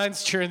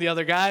sidelines, cheering the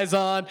other guys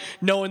on,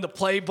 knowing the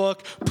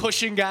playbook,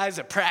 pushing guys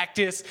at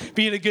practice,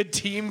 being a good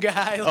team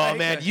guy. Oh Like,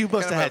 man, you must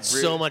kind have of had a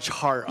so rude- much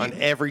heart on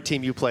every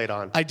team you played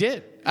on. I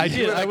did. I You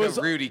did. were like I was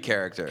a Rudy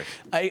character.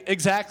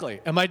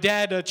 exactly. And my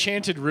dad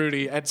chanted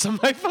Rudy at some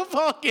of my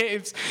football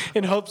games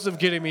in hopes of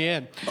getting me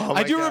in. Oh, I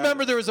my do God.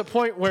 remember there was a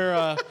point where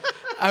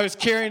I was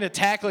carrying a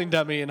tackling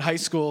dummy in high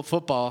school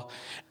football.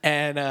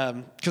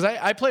 And because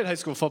I played high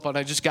school football and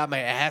I just got my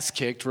ass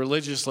kicked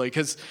religiously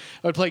because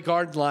I would play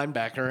guard and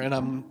linebacker and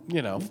I'm,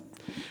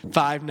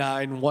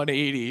 5'9",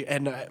 180.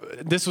 And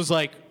this was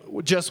like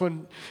just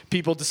when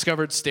people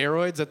discovered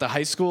steroids at the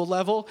high school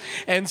level.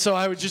 And so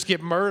I would just get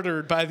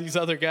murdered by these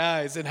other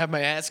guys and have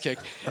my ass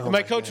kicked. And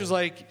my coach was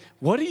like,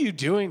 what are you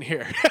doing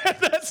here?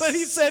 That's what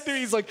he said to me.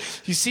 He's like,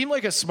 you seem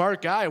like a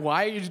smart guy.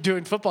 Why are you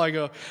doing football? I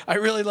go, I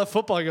really love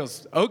football. He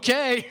goes,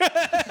 okay.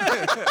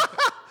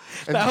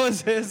 That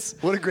was his.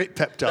 What a great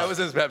pep talk. That was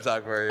his pep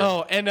talk for you.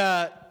 Oh, and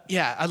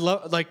yeah, I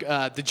love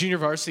the junior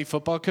varsity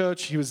football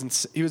coach. He was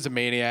a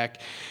maniac,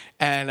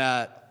 and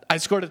I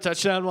scored a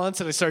touchdown once,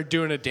 and I started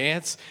doing a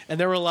dance, and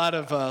there were a lot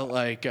of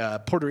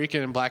Puerto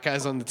Rican and black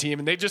guys on the team,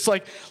 and they just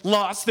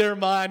lost their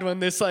mind when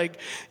this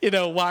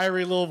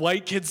wiry little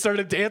white kid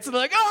started dancing.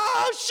 They're like,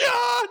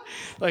 oh,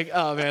 Sean!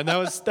 Oh man, that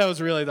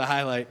was really the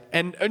highlight.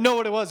 And know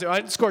what it was? I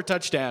didn't score a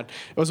touchdown.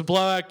 It was a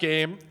blowout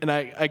game, and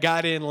I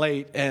got in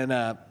late, and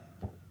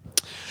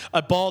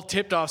a ball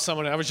tipped off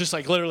someone. I was just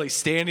literally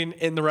standing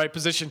in the right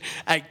position.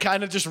 I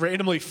kind of just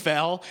randomly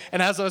fell.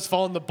 And as I was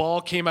falling, the ball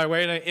came my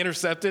way and I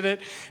intercepted it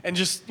and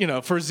just,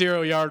 for a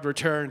 0-yard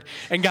return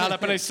and got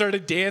up and I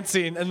started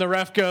dancing. And the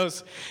ref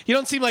goes, you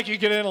don't seem like you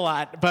get in a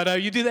lot,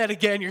 but you do that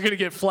again, you're going to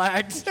get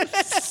flagged.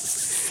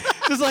 Just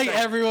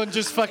everyone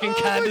just fucking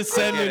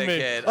condescended me.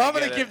 Kid. I'm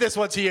going to give this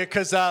one to you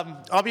because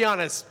I'll be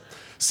honest,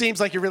 seems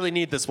like you really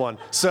need this one.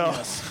 So.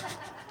 Yes.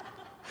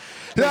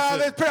 No,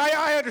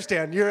 I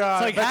understand. You're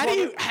It's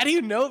how do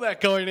you know that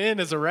going in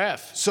as a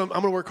ref? I'm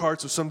going to work hard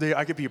so someday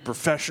I could be a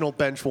professional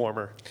bench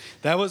warmer.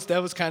 That was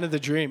kind of the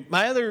dream.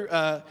 My other,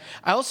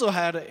 I also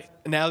had.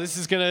 Now this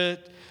is gonna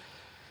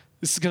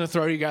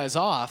throw you guys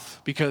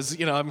off because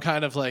I'm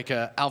kind of like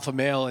a alpha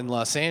male in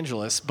Los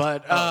Angeles,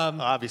 but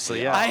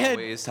Obviously, yeah. I had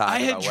Always talk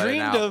had about what an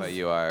dreamed alpha of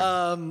you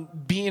are.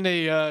 Being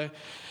a.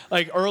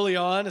 Early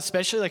on,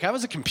 especially I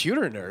was a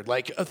computer nerd,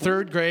 a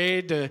 3rd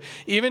grade to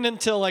even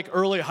until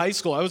early high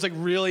school. I was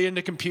really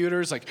into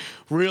computers,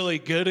 really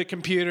good at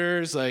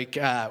computers, way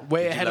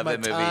ahead of my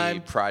Did you love the time.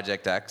 movie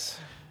Project X?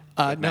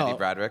 With No. Matthew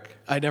Broderick.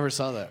 I never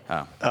saw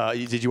that. Oh,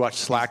 Did you watch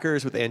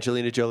Slackers with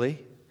Angelina Jolie?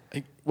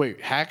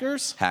 Wait,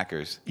 Hackers?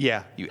 Hackers.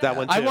 Yeah, You that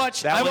one too. I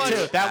watched- that I one watched-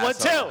 too. That one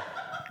Asshole. too.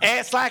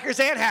 And Slackers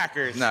and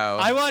Hackers. No.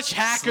 I watched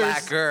Hackers.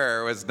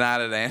 Slacker was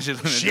not an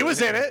Angelina. She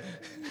was in it.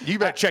 You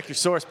better check your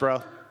source,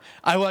 bro.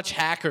 I watched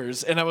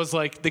Hackers, and I was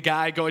like the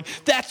guy going,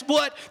 "That's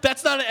what?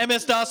 That's not an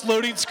MS-DOS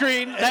loading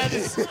screen. That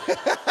is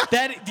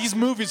that. These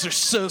movies are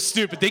so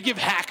stupid. They give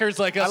hackers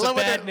like us a love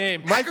when bad they're-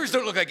 name." Hackers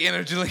don't look like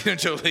Angelina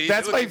Jolie.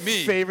 That's they my look like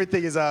me. favorite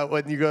thing is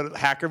when you go to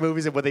hacker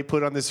movies and what they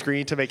put on the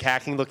screen to make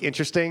hacking look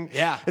interesting.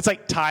 Yeah. It's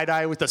like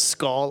tie-dye with a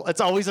skull.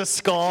 It's always a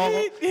skull.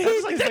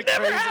 It's like, that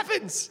never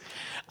happens.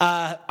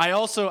 I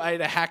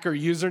had a hacker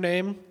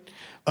username.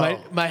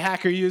 My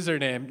hacker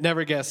username,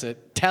 never guess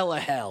it,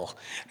 Telehell.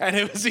 And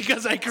it was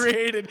because I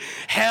created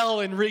hell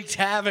and wreaked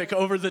havoc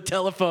over the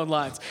telephone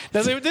lines.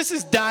 Now, this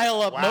is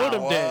dial-up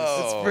modem days.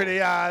 It's pretty,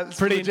 it's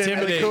Pretty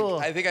legitimately intimidating. cool.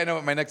 I think I know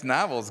what my next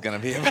novel is going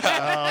to be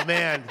about. Oh,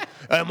 man.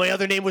 My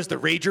other name was the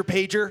Rager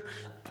Pager.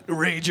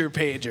 Rager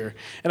Pager.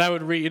 And I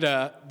would read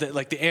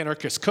the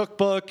Anarchist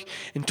Cookbook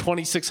and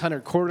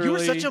 2600 Quarterly. You were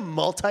such a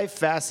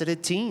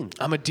multifaceted teen.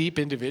 I'm a deep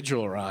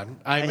individual, Ron.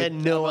 I'm had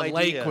no I'm a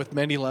idea. lake with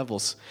many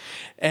levels.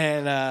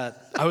 And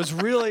I was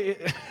really,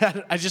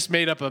 I just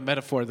made up a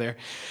metaphor there.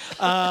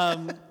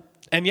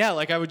 And yeah,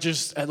 I would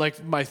just, at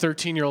my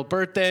 13-year-old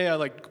birthday,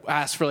 I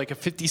asked for a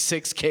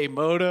 56K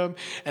modem,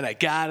 and I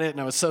got it,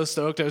 and I was so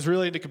stoked. I was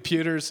really into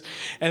computers.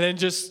 And then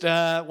just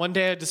one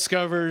day I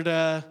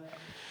discovered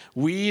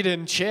weed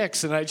and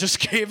chicks, and I just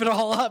gave it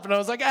all up. And I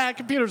was like,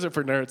 computers are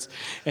for nerds.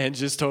 And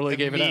just totally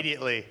gave it up.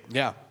 Immediately.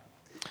 Yeah.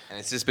 And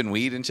it's just been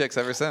weed and chicks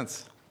ever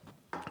since.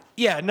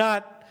 Yeah,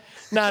 not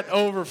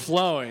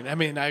overflowing. I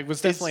mean, I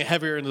was definitely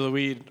heavier into the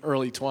weed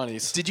early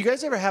 20s. Did you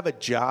guys ever have a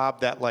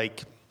job that,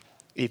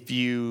 if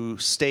you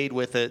stayed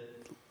with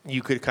it,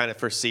 you could kind of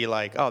foresee,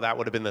 that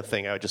would have been the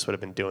thing I would have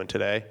been doing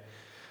today?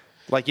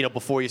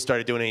 Before you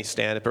started doing any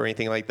stand-up or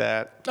anything like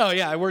that? Oh,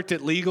 yeah. I worked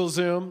at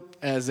LegalZoom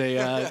as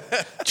a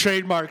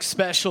trademark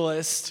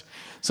specialist.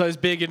 So I was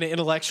big into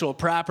intellectual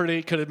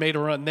property. Could have made a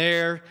run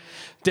there.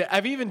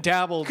 I've even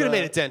dabbled. Could have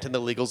made a dent in the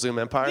LegalZoom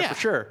empire, for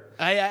sure.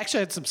 I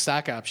actually had some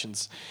stock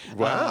options.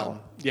 Wow.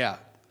 Yeah.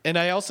 And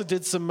I also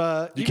did some.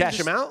 You cash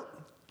them out?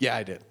 Yeah,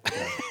 I did.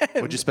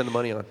 What'd you spend the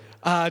money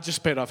on?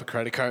 Just paid off a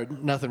credit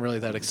card. Nothing really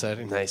that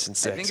exciting. Nice and I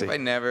sexy.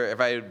 think if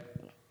I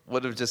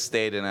would have just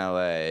stayed in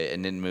LA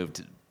and didn't move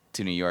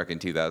to New York in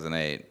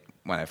 2008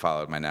 when I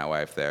followed my now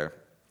wife there,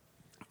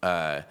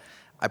 I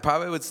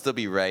probably would still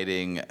be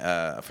writing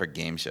for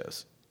game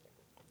shows.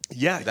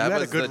 Yeah, you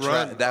had a good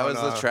run. That was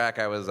the track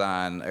I was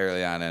on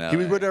early on in LA. He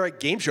would write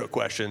game show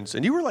questions,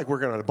 and you were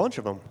working on a bunch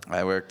of them.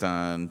 I worked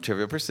on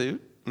Trivial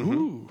Pursuit.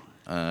 Ooh.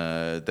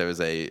 There was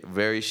a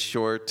very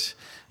short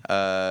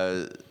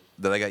that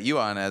I got you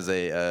on as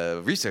a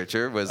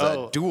researcher was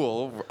a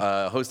duel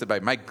hosted by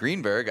Mike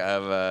Greenberg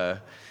of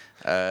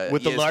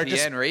With the ESPN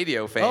largest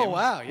radio fame. Oh,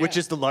 wow. Yeah. which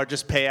is the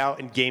largest payout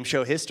in game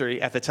show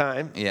history at the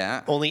time.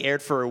 Yeah. Only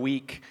aired for a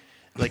week.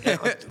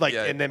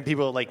 Yeah. And then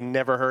people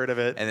never heard of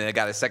it. And then it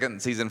got a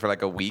second season for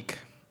a week.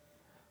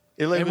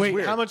 It And was wait,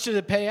 weird. how much did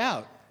it pay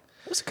out?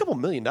 It was a couple $1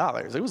 million.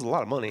 It was a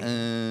lot of money.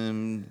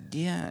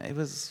 Yeah, it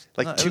was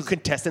Two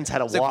contestants had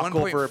to It was walk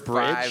over a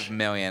bridge. 1.5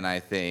 million, I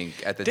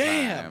think, at the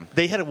Damn. time.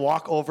 They had to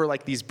walk over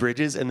these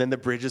bridges, and then the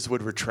bridges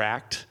would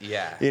retract.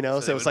 Yeah. So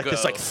So it was they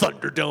this would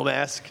go.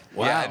 Thunderdome-esque.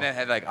 Wow. Yeah, and it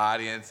had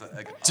audience.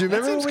 Do you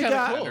remember when we kinda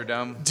got? cool.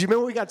 Thunderdome. Do you remember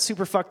when we got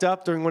super fucked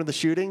up during one of the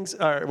shootings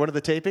or one of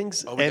the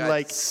tapings? Oh, we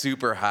got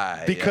super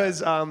high.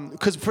 Because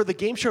for the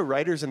game show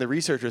writers and the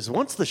researchers,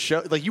 once the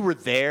show, you were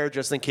there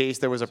just in case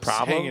there was a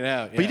problem. hanging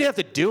out, But you yeah. didn't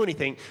have to do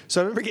anything.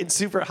 So I remember getting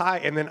super high,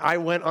 and then I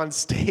went on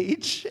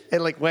stage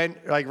and went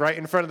right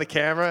in front of the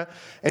camera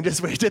and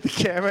just waved at the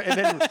camera, and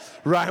then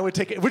Ryan would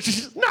take it, which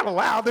is not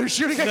allowed. They're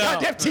shooting a No.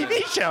 goddamn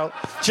TV show.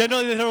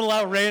 Generally, they don't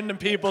allow random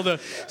people to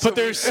put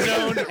their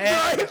stoned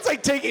head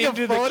Ryan's taking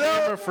into a the photo.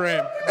 camera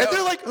frame. And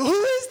they're like,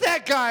 "Who is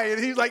that guy?"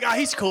 And he's like,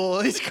 "He's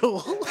cool. He's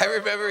cool." I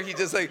remember he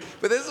just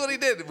but this is what he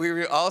did. We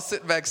were all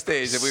sitting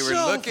backstage and we were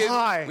So looking.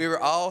 high. We were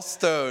all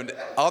stoned.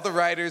 All the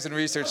writers and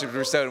researchers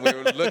were stoned. We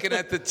were looking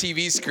at the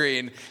TV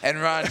screen,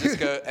 and Ron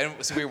just and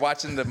so we were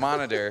watching the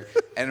monitor,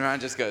 and Ron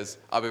just goes,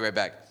 "I'll be right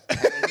back." And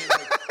then he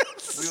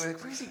we were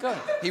like, "Where's he going?"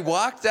 He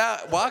walked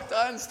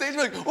on stage.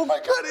 We're like, "Oh my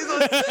God, he's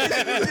on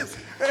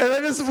stage!" And I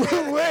just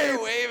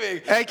waved.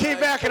 waving. And I came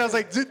back and I was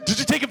like, did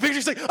you take a picture?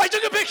 He's like, I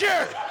took a picture.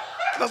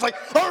 And I was like,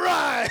 all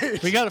right.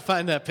 We got to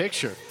find that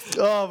picture.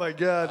 Oh, my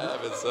God.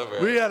 That was so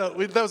great.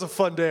 That was a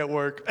fun day at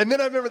work. And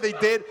then I remember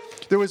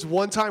there was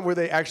one time where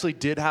they actually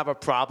did have a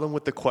problem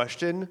with the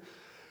question.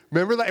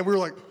 Remember that? And we were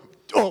like,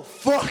 oh,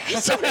 fuck.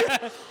 So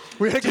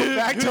we had to go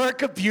back to our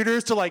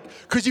computers to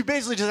because you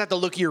basically just have to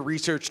look at your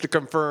research to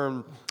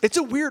confirm. It's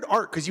a weird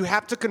art because you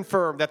have to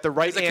confirm that the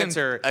right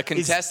answer a is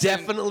contestant-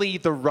 definitely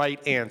the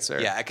right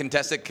answer. Yeah, a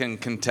contestant can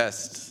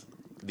contest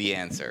the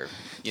answer.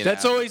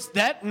 That's always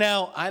that.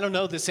 Now I don't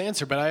know this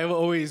answer, but that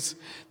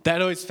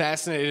always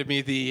fascinated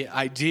me. The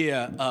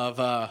idea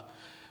of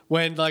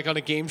when like on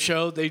a game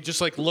show they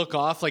just like look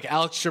off, like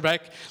Alex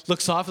Trebek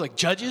looks off, like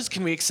judges,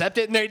 can we accept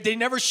it? And they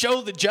never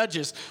show the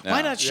judges.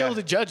 Why not show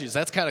the judges?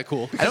 That's kind of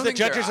cool. I don't think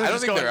there judges are I don't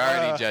just think going, there are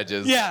any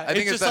judges. Yeah, I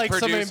think it's just that like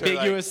some producer,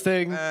 ambiguous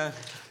thing.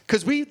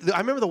 Because I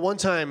remember the one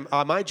time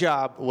my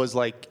job was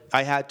like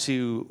I had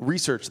to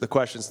research the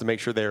questions to make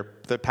sure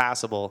they're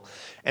passable.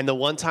 And the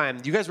one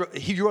time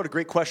you wrote a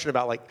great question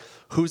about like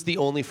who's the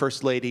only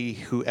first lady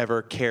who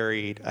ever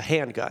carried a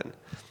handgun.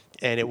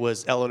 And it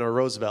was Eleanor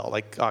Roosevelt,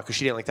 like, because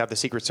she didn't like to have the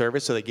Secret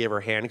Service, so they gave her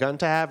a handgun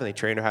to have, and they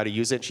trained her how to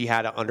use it. She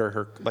had it under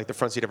her, like, the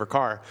front seat of her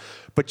car.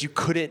 But you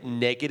couldn't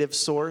negative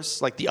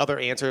source, like, the other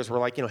answers were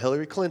like,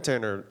 Hillary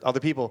Clinton or other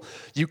people.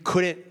 You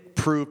couldn't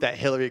prove that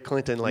Hillary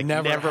Clinton, like,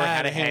 never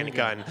had a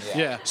handgun.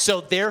 Yeah.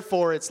 So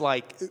therefore, it's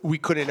like we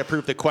couldn't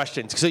approve the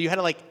questions. So you had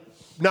to, like,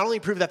 not only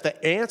prove that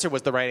the answer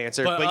was the right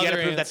answer, but you had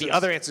to prove that the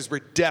other answers were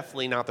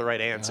definitely not the right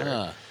answer.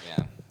 Yeah.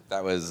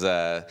 That was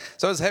so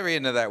I was heavy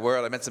into that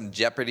world. I met some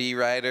Jeopardy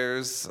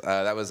writers.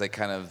 That was like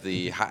kind of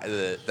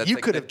that's You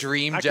like could the have-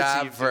 dream I could see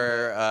job you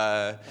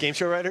for Game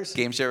show writers?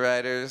 game show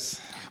writers.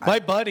 My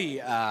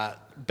buddy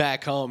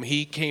back home,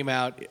 he came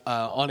out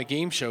on a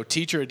game show,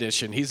 Teacher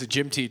Edition. He's a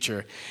gym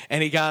teacher,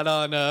 and he got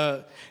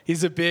on.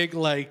 He's a big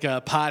like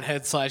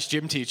pothead /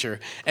 gym teacher,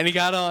 and he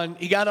got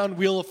on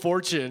Wheel of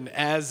Fortune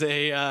as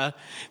a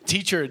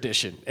Teacher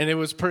Edition, and it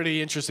was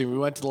pretty interesting. We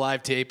went to the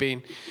live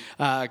taping,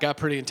 got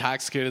pretty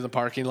intoxicated in the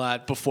parking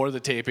lot before the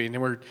taping,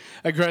 and we're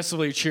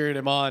aggressively cheering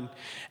him on.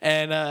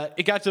 And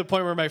it got to the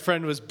point where my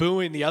friend was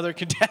booing the other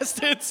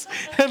contestants,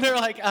 and they're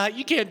like,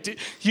 "You can't do.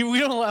 We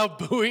don't allow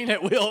booing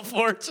at Wheel of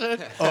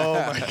Fortune." Oh,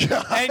 my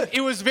God. And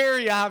it was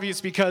very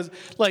obvious because,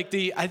 like,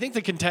 I think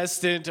the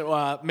contestant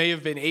may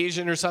have been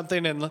Asian or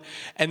something, and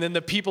then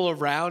the people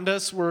around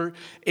us were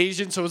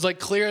Asian, so it was like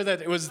clear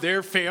that it was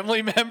their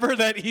family member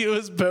that he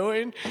was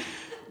booing.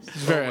 It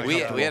was very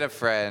We had a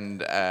friend,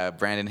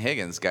 Brandon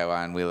Higgins, go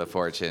on Wheel of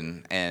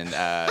Fortune and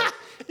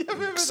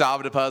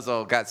solved a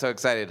puzzle, got so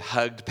excited,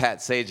 hugged Pat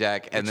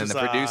Sajak, and then the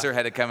producer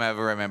had to come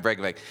over him and break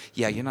like,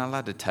 "Yeah, you're not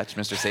allowed to touch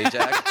Mr.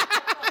 Sajak."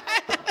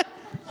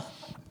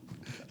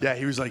 Yeah,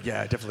 he was like,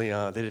 yeah, definitely.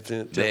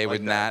 They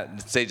would not.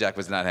 Sajak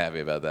was not happy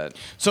about that.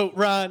 So,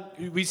 Ron,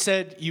 we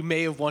said you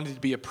may have wanted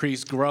to be a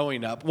priest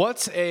growing up.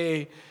 What's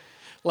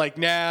like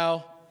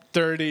now,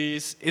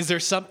 30s, is there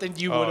something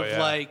you would have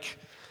like,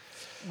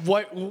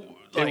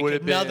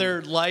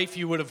 another life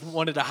you would have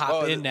wanted to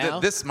hop in now?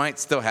 This might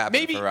still happen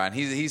Maybe. for Ron.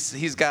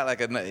 He's got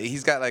like a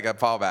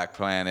fallback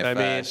plan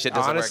if shit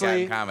doesn't work out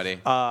in comedy.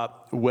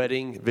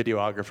 Wedding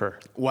videographer.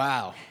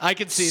 Wow. I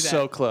could see that.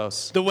 So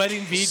close. The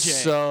wedding VJ.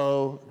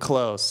 So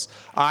close.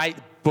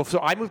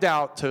 Before I moved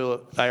out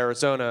to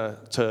Arizona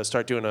to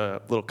start doing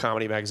a little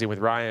comedy magazine with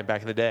Ryan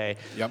back in the day.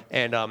 Yep.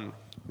 And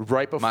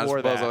right Modest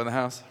before proposal that, in the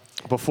house.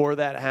 before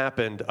that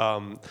happened, I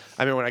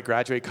remember when I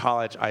graduated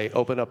college, I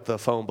opened up the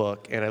phone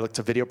book and I looked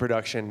at video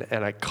production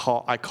and I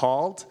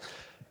called.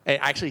 I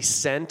actually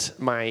sent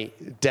my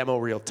demo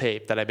reel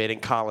tape that I made in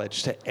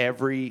college to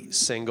every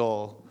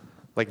single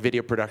like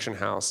video production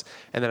house,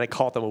 and then I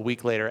called them a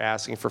week later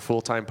asking for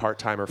full-time,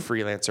 part-time, or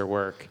freelancer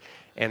work,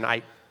 and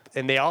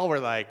they all were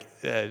like,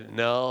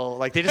 no,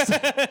 like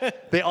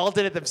they all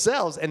did it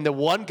themselves, and the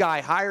one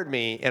guy hired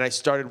me, and I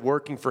started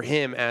working for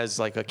him as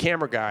like a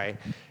camera guy,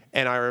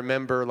 and I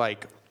remember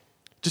like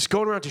just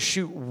going around to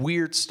shoot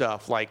weird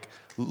stuff like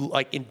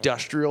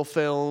industrial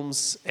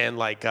films and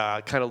like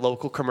kind of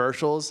local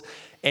commercials,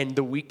 and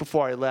the week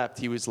before I left,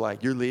 he was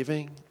like, "You're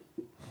leaving?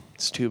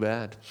 It's too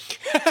bad."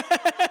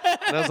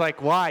 And I was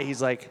like, "Why?"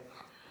 He's like,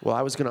 "Well,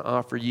 I was going to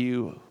offer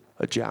you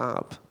a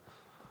job.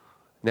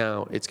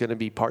 Now, it's going to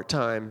be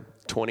part-time,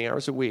 20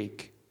 hours a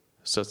week,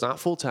 so it's not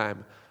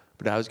full-time,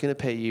 but I was going to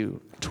pay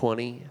you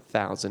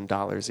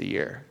 $20,000 a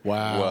year."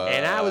 Wow. What?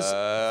 And I was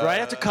right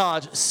after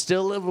college,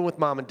 still living with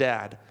mom and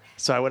dad,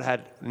 so I would have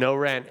had no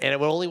rent, and it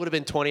only would have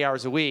been 20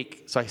 hours a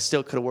week, so I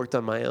still could have worked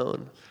on my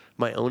own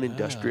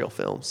industrial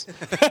films.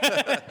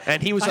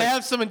 And he was like, I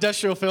have some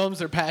industrial films,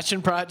 they're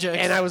passion projects.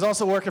 and I was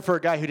also working for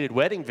a guy who did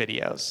wedding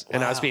videos,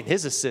 and I was being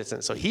his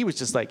assistant. So he was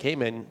just like, "Hey,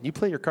 man, you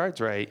play your cards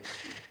right,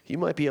 you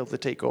might be able to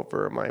take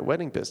over my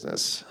wedding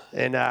business."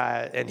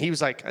 And he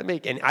was like,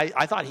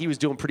 I thought he was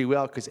doing pretty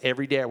well because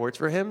every day I worked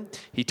for him,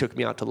 he took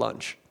me out to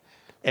lunch.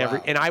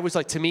 And I was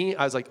like, to me,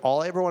 I was like,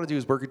 all I ever want to do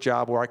is work a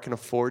job where I can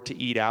afford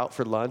to eat out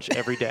for lunch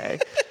every day.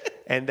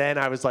 And then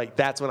I was like,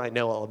 that's when I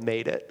know I'll have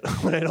made it,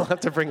 when I don't have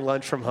to bring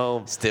lunch from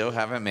home. Still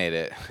haven't made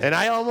it. And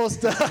I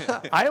almost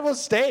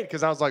stayed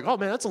because I was like, oh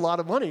man, that's a lot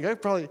of money.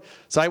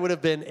 So I would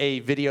have been a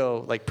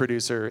video like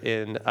producer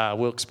in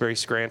Wilkes-Barre,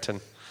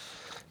 Scranton,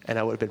 and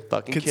I would have been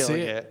fucking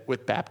killing it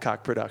with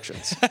Babcock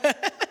Productions.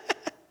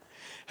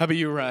 How about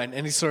you, Ryan?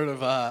 Any sort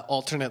of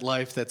alternate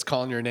life that's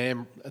calling your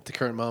name at the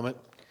current moment?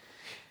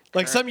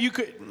 Like some you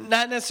could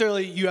not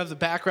necessarily you have the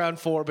background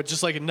for, but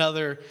just like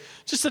another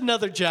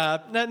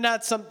job,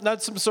 not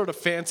some sort of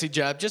fancy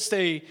job, just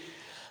a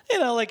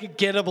like a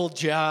gettable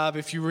job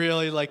if you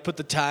really like put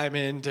the time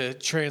in to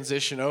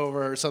transition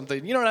over or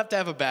something. You don't have to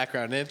have a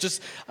background. It's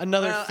just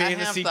another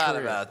fantasy I have thought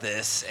career. about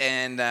this,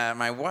 and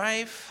my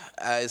wife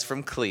is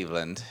from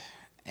Cleveland,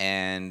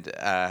 and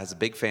has a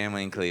big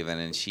family in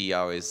Cleveland, and she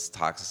always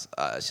talks.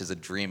 She has a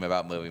dream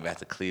about moving back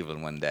to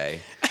Cleveland one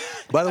day.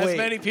 By the As way,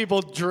 many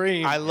people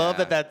dream. I love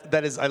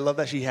that is. I love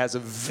that she has a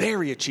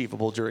very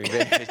achievable dream.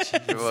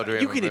 Achievable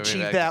dream You of can moving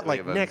achieve back that to like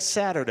Cleveland. next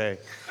Saturday.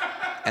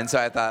 And so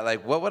I thought,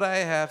 like, what would I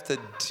have to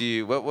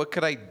do? What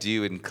could I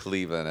do in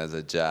Cleveland as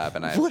a job?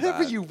 And I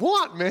Whatever thought, you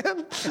want,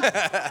 man.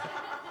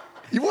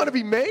 You want to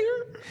be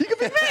mayor? You can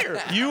be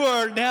mayor. You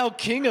are now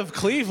king of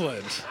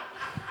Cleveland.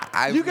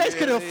 You guys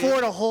could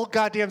afford a whole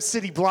goddamn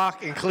city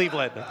block in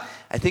Cleveland.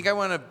 I think I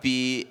want to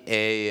be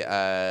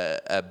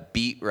a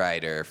beat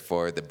writer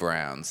for the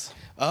Browns.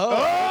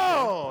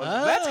 Oh,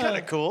 that's kind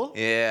of cool.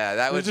 Yeah,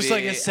 that would It's just be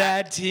like a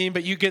sad team,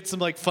 but you get some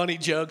like funny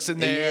jokes in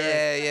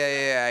there.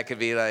 Yeah. I could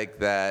be like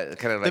that,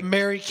 kind of like The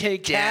Mary Kay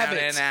down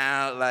Cabot. and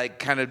out, like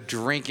kind of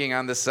drinking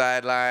on the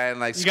sideline,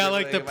 like You got,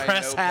 like, scribbling the in my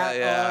press hat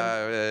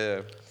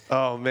notepad. Yeah.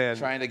 Oh man.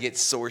 Trying to get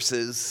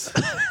sources.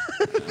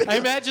 I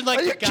imagine like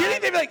Are you the guy.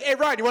 kidding? They'd be like, "Hey,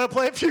 Ryan, you want to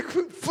play a few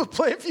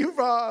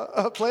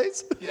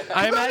plays?" I Come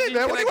on imagine- in,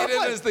 man. Can What I do you get in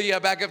want as the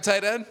backup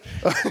tight end?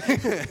 to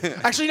play?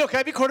 Actually, no. Can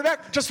I be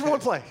quarterback just for one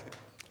play?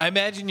 I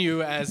imagine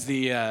you as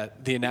the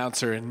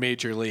announcer in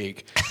Major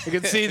League. You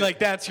can see like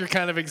that's your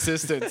kind of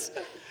existence.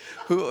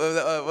 Who?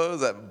 What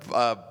was that?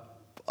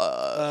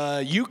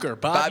 Euchre,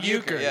 Bob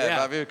Euchre. Yeah,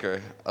 Bob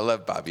Euchre. I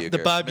love Bob Euchre.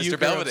 The Bob Mr. Euchre of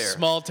Belvedere.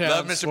 small town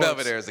Love Mr. sports.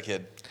 Belvedere as a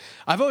kid.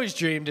 I've always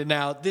dreamed, and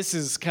now this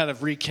is kind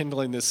of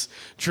rekindling this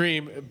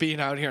dream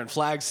being out here in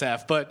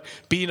Flagstaff, but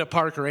being a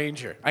park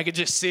ranger. I could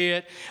just see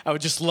it. I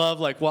would just love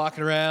like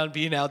walking around,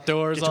 being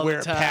outdoors Get to all wear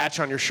the a time. patch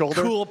on your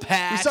shoulder. Cool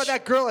patch. We saw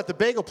that girl at the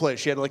bagel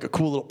place. She had like a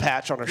cool little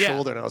patch on her Yeah.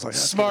 shoulder, and I was like,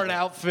 "That's smart cool."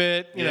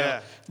 outfit, you know,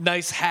 Yeah.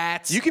 nice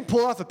hats. You can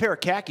pull off a pair of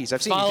khakis.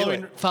 I've seen you do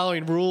it.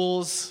 following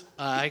rules.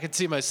 I could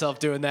see myself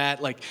doing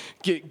that, like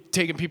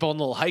taking people on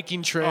little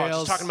hiking Oh, trails.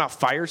 just talking about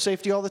fire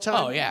safety all the time.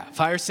 Oh yeah,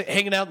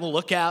 hanging out in the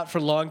lookout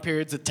for long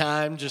periods of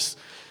time, just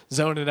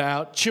zoning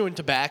out, chewing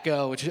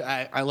tobacco, which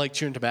I like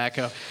chewing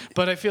tobacco,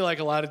 but I feel like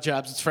a lot of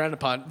jobs it's frowned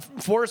upon.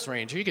 Forest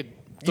ranger, you could.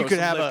 You could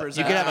have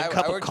a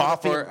cup of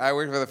coffee. I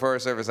worked for the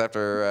Forest Service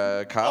after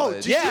Oh,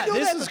 college. did Yeah, you know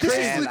this that? was This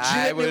crazy. is And I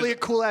legitimately would- a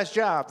cool ass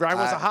job. Ryan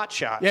was a hot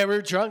shot. Yeah, we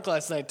were drunk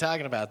last night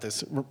talking about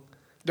this.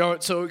 No,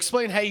 so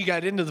explain how you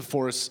got into the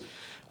force.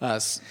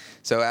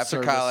 So after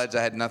Service. college,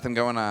 I had nothing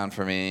going on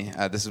for me.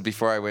 This was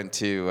before I went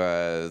to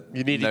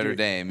Notre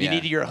Dame. You yeah.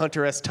 needed your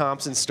Hunter S.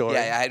 Thompson story.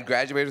 Yeah, I had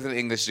graduated with an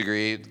English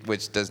degree,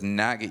 which does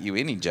not get you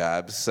any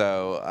jobs.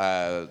 So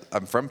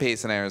I'm from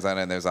Payson, Arizona,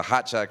 and there's a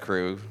hotshot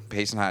crew,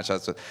 Payson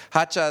Hotshots.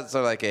 Hotshots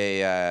are like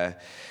a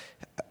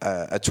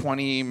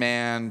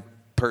 20-man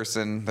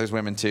person. There's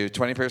women too.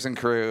 20-person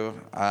crew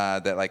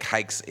that like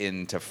hikes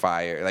into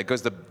fire, like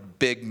goes to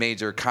big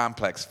major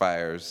complex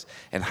fires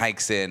and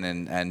hikes in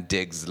and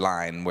digs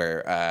line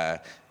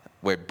where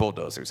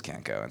bulldozers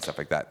can't go and stuff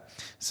like that.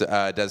 So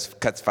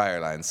cuts fire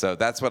lines. So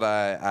that's what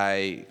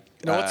I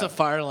Now, what's a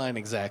fire line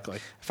exactly?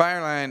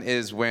 Fire line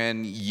is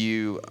when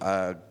you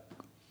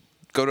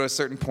go to a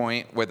certain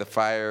point where the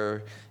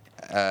fire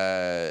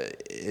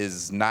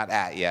is not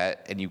at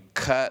yet, and you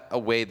cut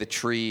away the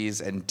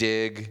trees and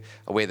dig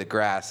away the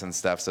grass and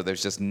stuff, so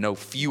there's just no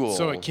fuel.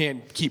 So it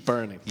can't keep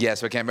burning. Yeah,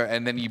 so it can't burn.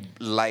 And then you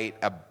light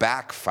a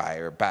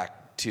backfire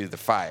back to the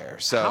fire.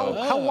 So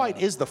How wide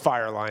is the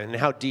fire line and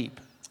how deep?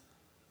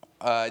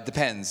 it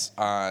depends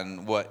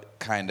on what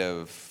kind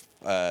of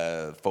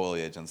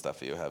foliage and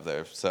stuff you have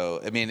there.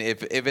 So I mean,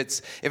 if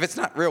it's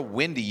not real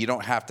windy, you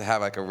don't have to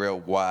have like a real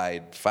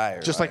wide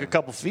fire. Just like a line.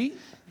 couple feet?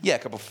 Yeah, a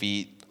couple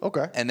feet.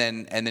 Okay. And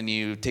then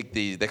you take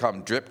they call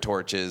them drip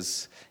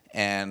torches,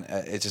 and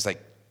it's just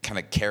like kind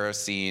of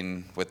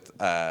kerosene with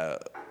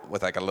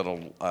like a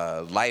little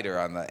lighter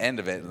on the end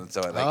of it, and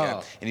so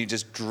and you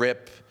just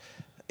drip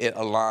it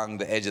along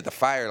the edge of the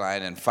fire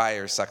line, and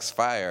fire sucks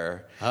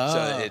fire,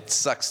 so it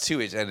sucks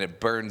to it, and it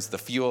burns the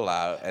fuel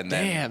out, and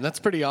then Damn, that's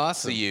pretty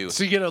awesome.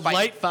 So you get a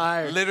light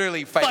fire.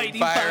 literally fighting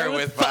fire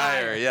with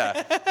fire.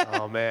 Yeah.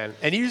 Oh, man.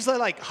 And you usually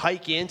like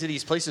hike into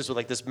these places with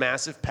like this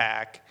massive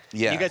pack.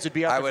 Yeah, You guys would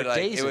be out there for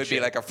days. It would be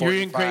like a You're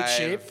in great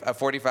shape.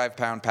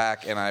 45-pound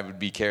pack, and I would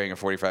be carrying a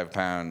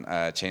 45-pound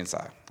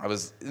chainsaw. I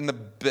was in the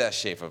best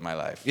shape of my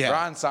life. Yeah.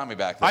 Ron saw me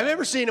back then. I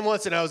remember seeing him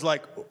once, and I was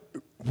like,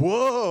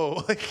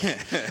 "Whoa!"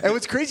 And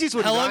what's crazy is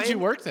when How long Ryan, did you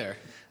work there?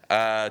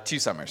 2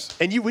 summers.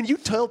 And when you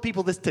tell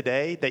people this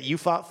today that you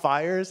fought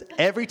fires,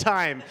 every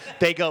time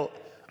they go,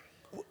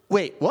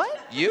 "Wait, what?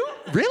 You?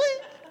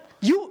 Really?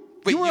 You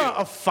Wait, were you.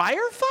 a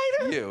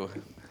firefighter? You?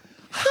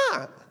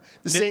 Huh?"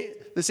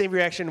 The same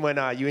reaction when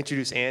you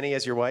introduce Annie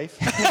as your wife.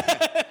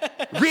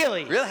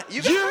 Really? Really?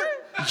 You got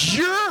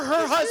You're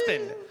her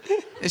husband.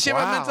 Is she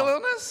have a mental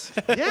illness?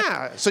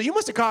 Yeah. So you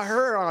must have caught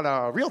her on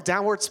a real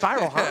downward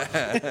spiral, huh?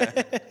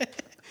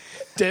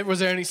 Was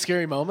there any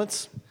scary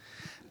moments?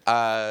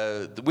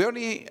 There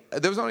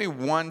was only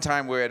one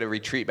time we had to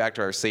retreat back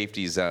to our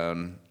safety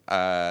zone.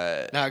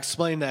 Now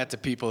explain that to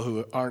people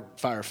who aren't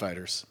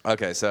firefighters.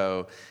 Okay,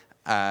 so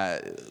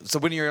So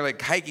when you're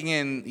like hiking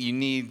in, you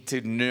need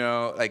to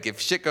know, like, if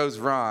shit goes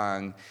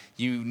wrong,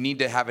 you need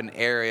to have an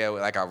area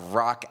with like a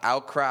rock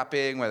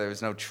outcropping where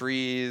there's no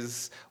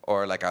trees,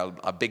 or like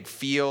a big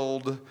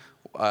field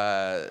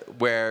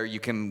where you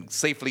can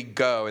safely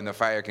go and the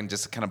fire can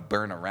just kind of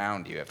burn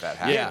around you if that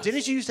happens. Yeah.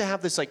 Didn't you used to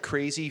have this like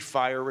crazy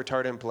fire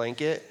retardant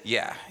blanket?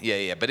 Yeah.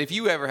 But if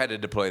you ever had to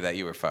deploy that,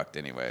 you were fucked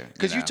anyway.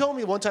 Because you told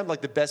me one time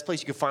like the best place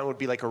you could find would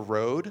be like a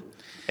road,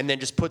 and then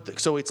just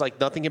so it's like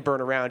nothing can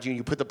burn around you. And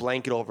you put the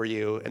blanket over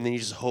you, and then you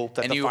just hope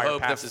that and the you fire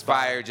hope the passes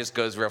fire just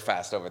goes real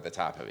fast over the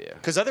top of you.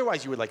 Because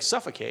otherwise you would like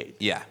suffocate.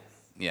 Yeah.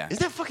 Isn't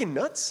that fucking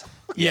nuts?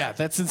 Yeah,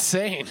 that's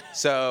insane.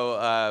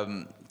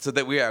 So, so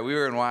that we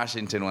were in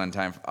Washington one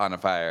time on a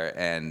fire,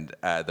 and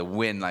the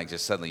wind like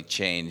just suddenly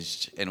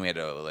changed, and we had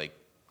to like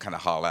kind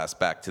of haul ass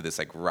back to this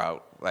like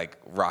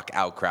rock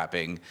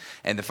outcropping,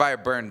 and the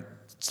fire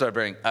started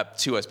burning up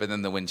to us, but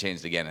then the wind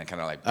changed again and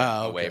kind of like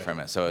burned away from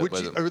it. So it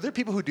wasn't. Are there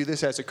people who do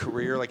this as a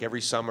career, like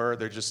every summer?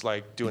 They're just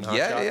like doing hot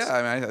shots? Yeah.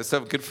 I mean, I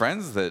still have good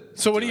friends that.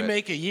 So what do you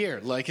make a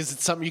year? Like, is it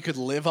something you could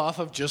live off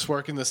of, just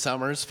working the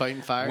summers,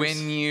 fighting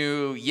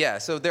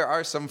fires? So there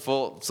are some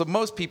so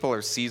most people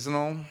are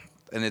seasonal,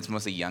 and it's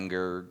mostly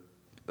younger.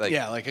 Like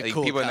a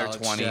cool people in their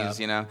college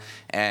 20s, job.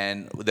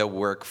 and they'll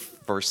work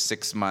for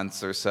 6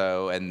 months or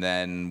so, and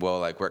then we'll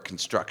like work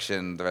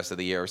construction the rest of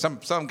the year. Or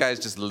some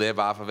guys just live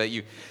off of it.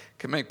 You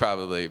can make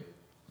probably,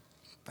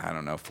 I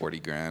don't know,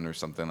 $40,000 or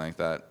something like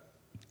that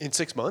In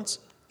 6 months?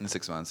 in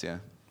 6 months. Yeah.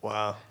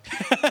 Wow.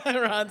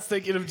 Ron's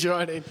thinking of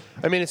joining.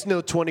 I mean, it's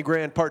no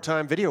 $20,000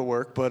 part-time video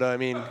work, but I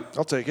mean,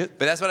 I'll take it.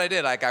 But that's what I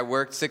did. Like I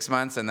worked 6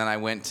 months, and then I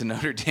went to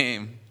Notre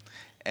Dame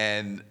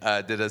and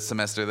did a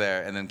semester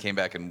there, and then came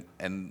back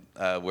and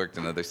worked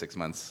another 6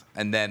 months,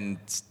 and then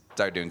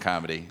started doing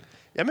comedy.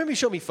 Yeah, I remember you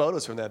showed me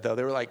photos from that, though.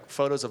 They were like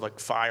photos of like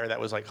fire that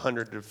was like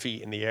hundreds of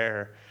feet in the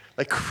air.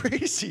 Like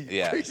crazy,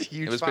 crazy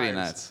huge it was fires. pretty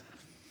nuts.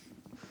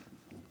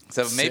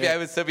 So maybe I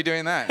would still be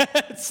doing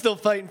that. Still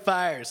fighting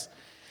fires.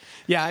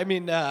 Yeah, I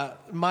mean, a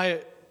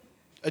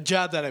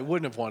job that I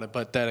wouldn't have wanted,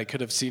 but that I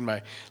could have seen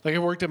I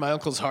worked at my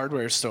uncle's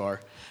hardware store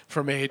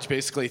from age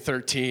basically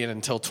 13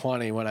 until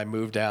 20 when I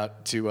moved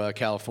out to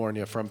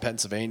California from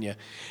Pennsylvania.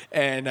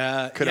 And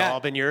Could have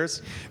all been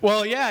yours?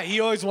 Well, yeah, he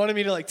always wanted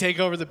me to like take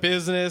over the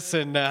business,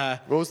 and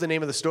What was the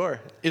name of the store?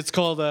 it's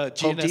called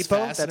GNS Home Depot?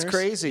 Fasteners. That's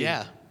crazy.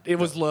 Yeah, it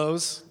was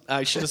Lowe's.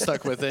 I should have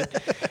stuck with it.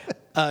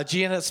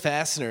 GNS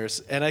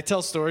Fasteners, and I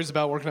tell stories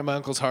about working at my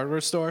uncle's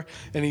hardware store,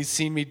 and he's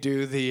seen me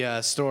do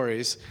the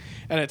stories,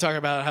 and I talk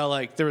about how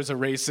like there was a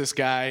racist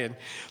guy, and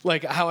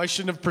like how I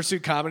shouldn't have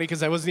pursued comedy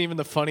because I wasn't even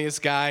the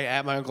funniest guy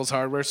at my uncle's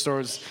hardware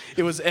store.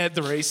 It was Ed,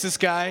 the racist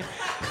guy,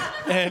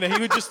 and he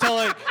would just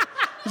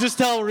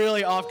tell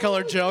really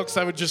off-color jokes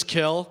I would just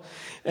kill.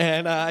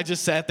 And I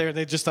just sat there, and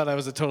they just thought I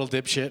was a total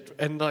dipshit.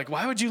 And like,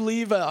 why would you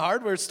leave a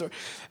hardware store?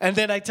 And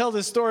then I tell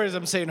this story as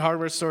I'm saying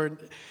hardware store,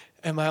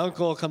 and my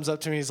uncle comes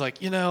up to me. He's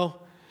like, I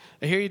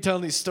hear you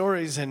telling these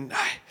stories, and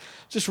I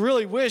just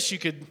really wish you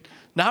could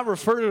not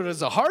refer to it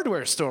as a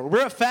hardware store.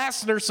 We're a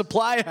fastener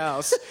supply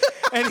house.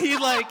 And he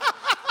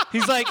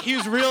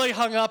was really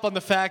hung up on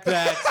the fact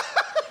that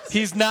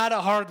he's not a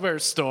hardware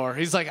store.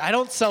 He's like, I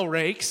don't sell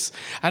rakes.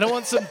 I don't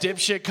want some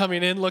dipshit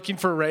coming in looking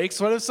for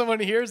rakes. What if someone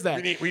hears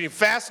that? We need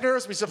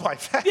fasteners. We supply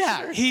fasteners.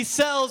 Yeah, he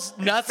sells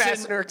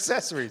Fastener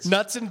accessories.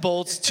 nuts and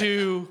bolts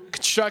to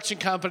construction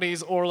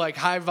companies or like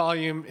high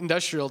volume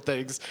industrial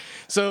things.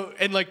 So,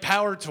 and like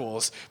power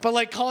tools. But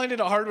like calling it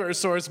a hardware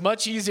store is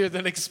much easier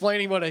than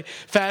explaining what a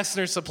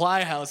fastener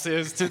supply house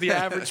is to the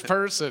average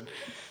person.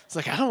 It's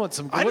like, I don't want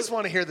some. I just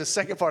want to hear the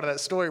second part of that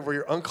story where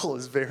your uncle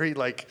is very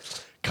like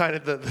kind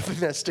of the thing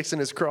that sticks in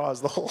his craw is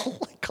the whole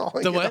like,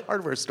 calling it a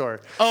hardware store.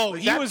 Oh,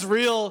 like he was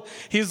real.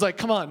 He was like,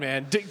 come on,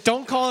 man.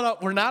 Don't call it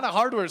up. We're not a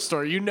hardware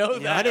store. You know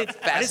that. I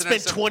didn't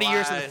spend 20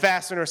 years in the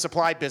fastener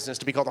supply business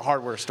to be called a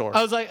hardware store.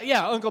 I was like,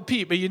 yeah, Uncle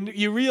Pete, but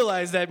you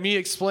realize that me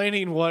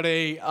explaining what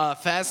a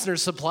fastener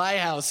supply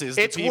house is.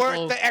 It's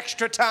worth the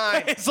extra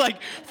time. It's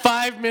like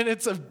 5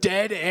 minutes of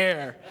dead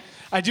air.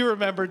 I do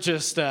remember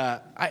just,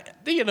 and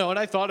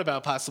I thought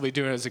about possibly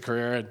doing it as a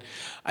career, and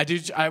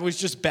I was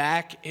just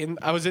back a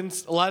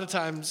lot of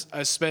times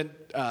I spent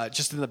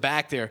just in the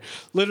back there,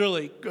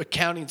 literally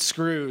counting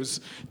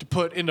screws to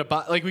put in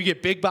like we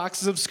get big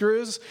boxes of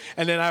screws,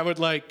 and then I would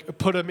like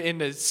put them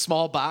into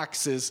small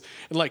boxes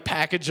and like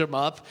package them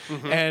up,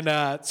 and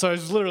so I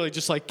was literally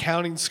just like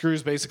counting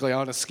screws basically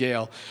on a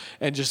scale,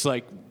 and just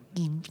like,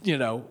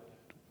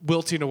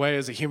 wilting away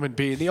as a human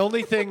being. The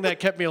only thing that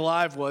kept me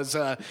alive was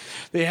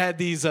they had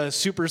these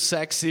super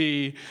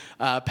sexy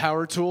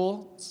power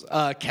tool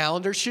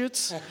calendar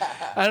shoots.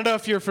 I don't know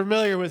if you're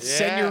familiar with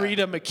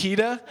Senorita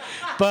Makita,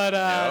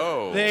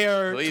 but they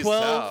are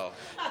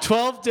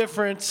 12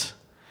 different.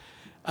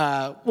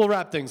 We'll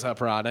wrap things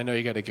up, Ron. I know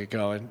you got to get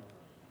going.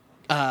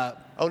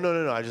 Oh,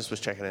 no. I just was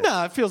checking in.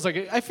 No, it feels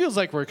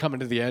like we're coming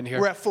to the end here.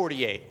 We're at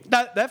 48.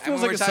 That And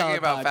feels we're like a talking solid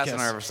about podcast.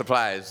 fastener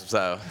supplies,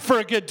 so. For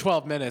a good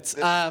 12 minutes.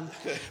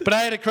 But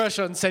I had a crush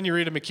on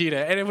Senorita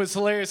Makita, and it was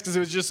hilarious because it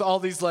was just all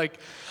these like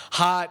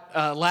hot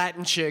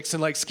Latin chicks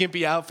in like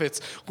skimpy outfits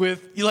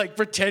with like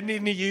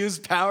pretending to use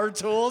power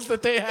tools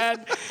that they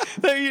had.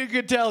 That you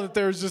could tell that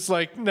there was just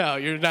like, no,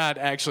 you're not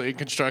actually in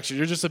construction.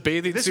 You're just a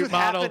bathing This suit would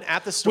model happen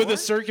at the store? with a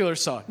circular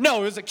saw.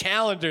 No, it was a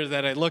calendar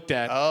that I looked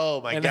at.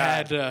 Oh, my and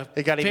God. Had,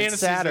 It got even fantasies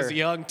sadder. as a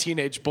young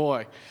teenage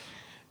boy.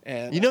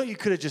 And You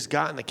could have just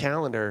gotten the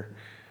calendar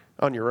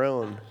on your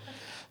own.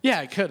 yeah,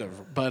 I could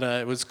have, but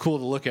it was cool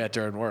to look at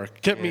during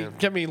work. Kept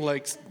me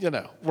like,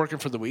 working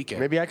for the weekend.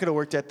 Maybe I could have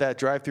worked at that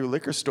drive-through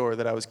liquor store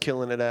that I was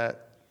killing it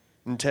at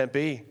in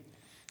Tempe.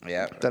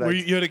 Yeah.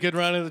 You had a good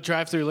run at the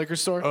drive-through liquor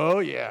store? Oh,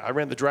 yeah. I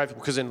ran the drive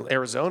because in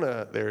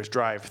Arizona, there's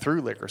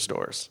drive-through liquor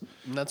stores.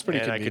 And that's pretty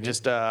And I convenient. could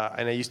just,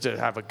 and I used to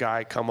have a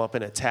guy come up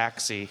in a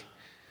taxi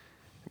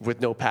with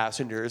no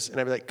passengers. And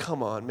I'd be like,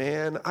 come on,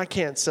 man. I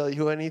can't sell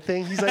you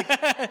anything. He's like,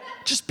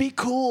 just be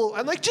cool.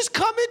 I'm like, just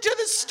come into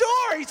the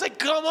store. He's like,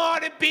 come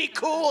on and be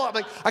cool. I'm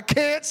like, I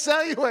can't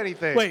sell you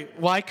anything. Wait,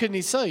 why couldn't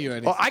he sell you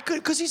anything? Well, I could,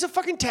 because he's a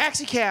fucking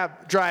taxi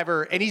cab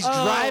driver and he's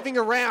driving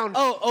around.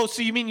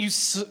 So you mean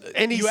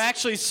you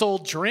actually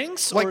sold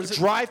drinks? Like or is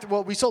it-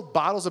 well, we sold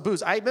bottles of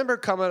booze. I remember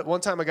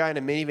one time a guy in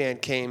a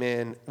minivan came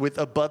in with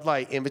a Bud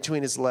Light in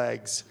between his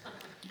legs.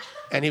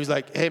 And he was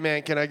like, hey,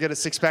 man, can I get a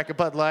 6-pack of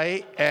Bud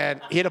Light? And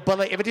he had a Bud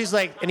Light in between his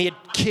legs, and he had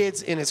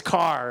kids in his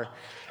car.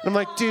 And I'm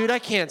like, dude, I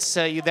can't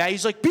sell you that.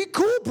 He's like, be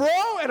cool, bro.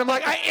 And I'm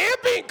like, I am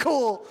being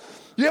cool.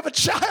 You have a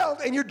child,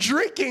 and you're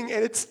drinking,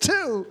 and it's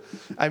 2.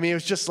 I mean, it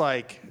was just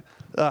like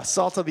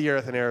salt of the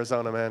earth in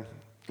Arizona, man.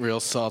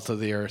 Real salt of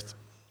the earth.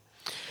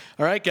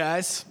 All right,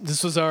 guys.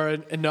 This was our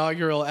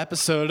inaugural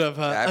episode of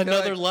I feel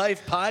Another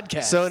like- Life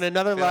podcast. So in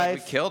another I feel like we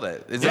life, killed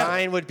it.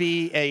 Ryan would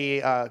be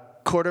a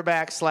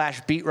quarterback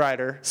 / beat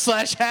writer.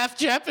 / half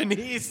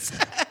Japanese.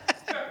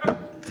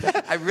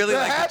 I really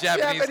like half the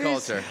Japanese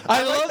Japanese. culture.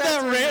 I like love that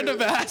that too.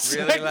 random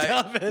aspect Really like-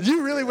 of it.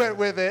 You really went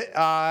with it.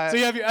 So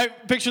you have I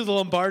picture the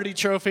Lombardi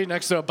trophy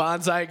next to a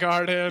bonsai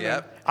garden.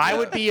 Yep. I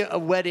would be a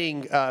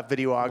wedding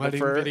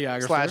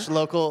videographer /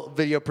 local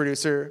video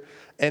producer.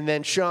 And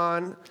then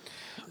Sean,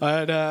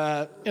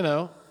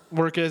 I'd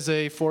work as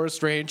a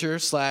forest ranger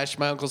 /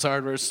 my uncle's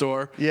hardware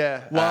store.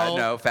 yeah. Well,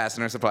 No,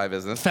 fastener supply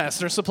business.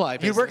 fastener supply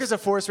business. You'd work as a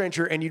forest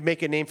ranger and you'd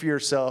make a name for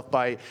yourself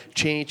by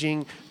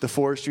changing the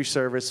Forestry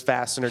Service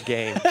fastener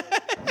game.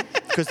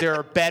 Because there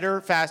are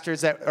better fasteners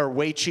that are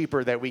way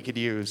cheaper that we could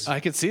use. I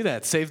could see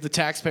that. Save the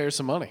taxpayers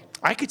some money.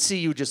 I could see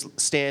you just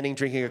standing,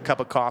 drinking a cup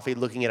of coffee,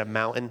 looking at a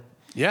mountain.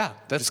 Yeah,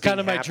 that's Just kind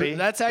of being my dream. happy,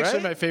 That's actually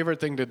right? my favorite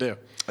thing to do.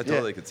 I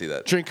totally could see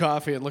that. Drink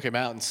coffee and look at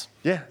mountains.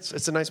 Yeah,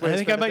 it's a nice way I to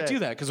think I spend a might day. do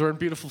that because we're in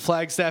beautiful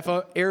Flagstaff,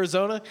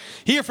 Arizona,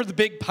 here for the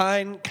Big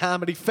Pine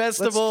Comedy Let's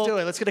Festival. do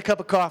it. Let's get a cup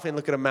of coffee and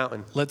look at a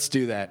mountain. Let's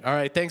do that. All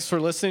right, thanks for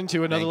listening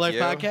to Another Life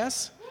Thank you.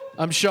 podcast.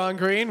 I'm Sean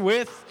Green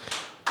with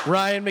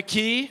Ryan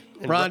McKee,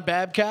 Ron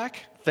Babcock.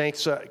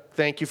 Thanks.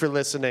 Thank you for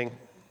listening.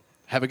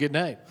 Have a good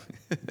night.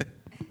 That's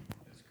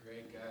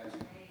great,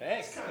 guys.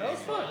 Thanks. That was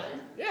fun.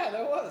 Yeah,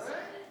 that was.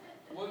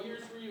 What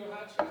years were you a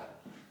hot shot?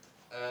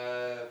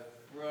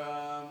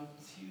 From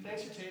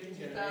Thanks for taking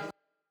care of me.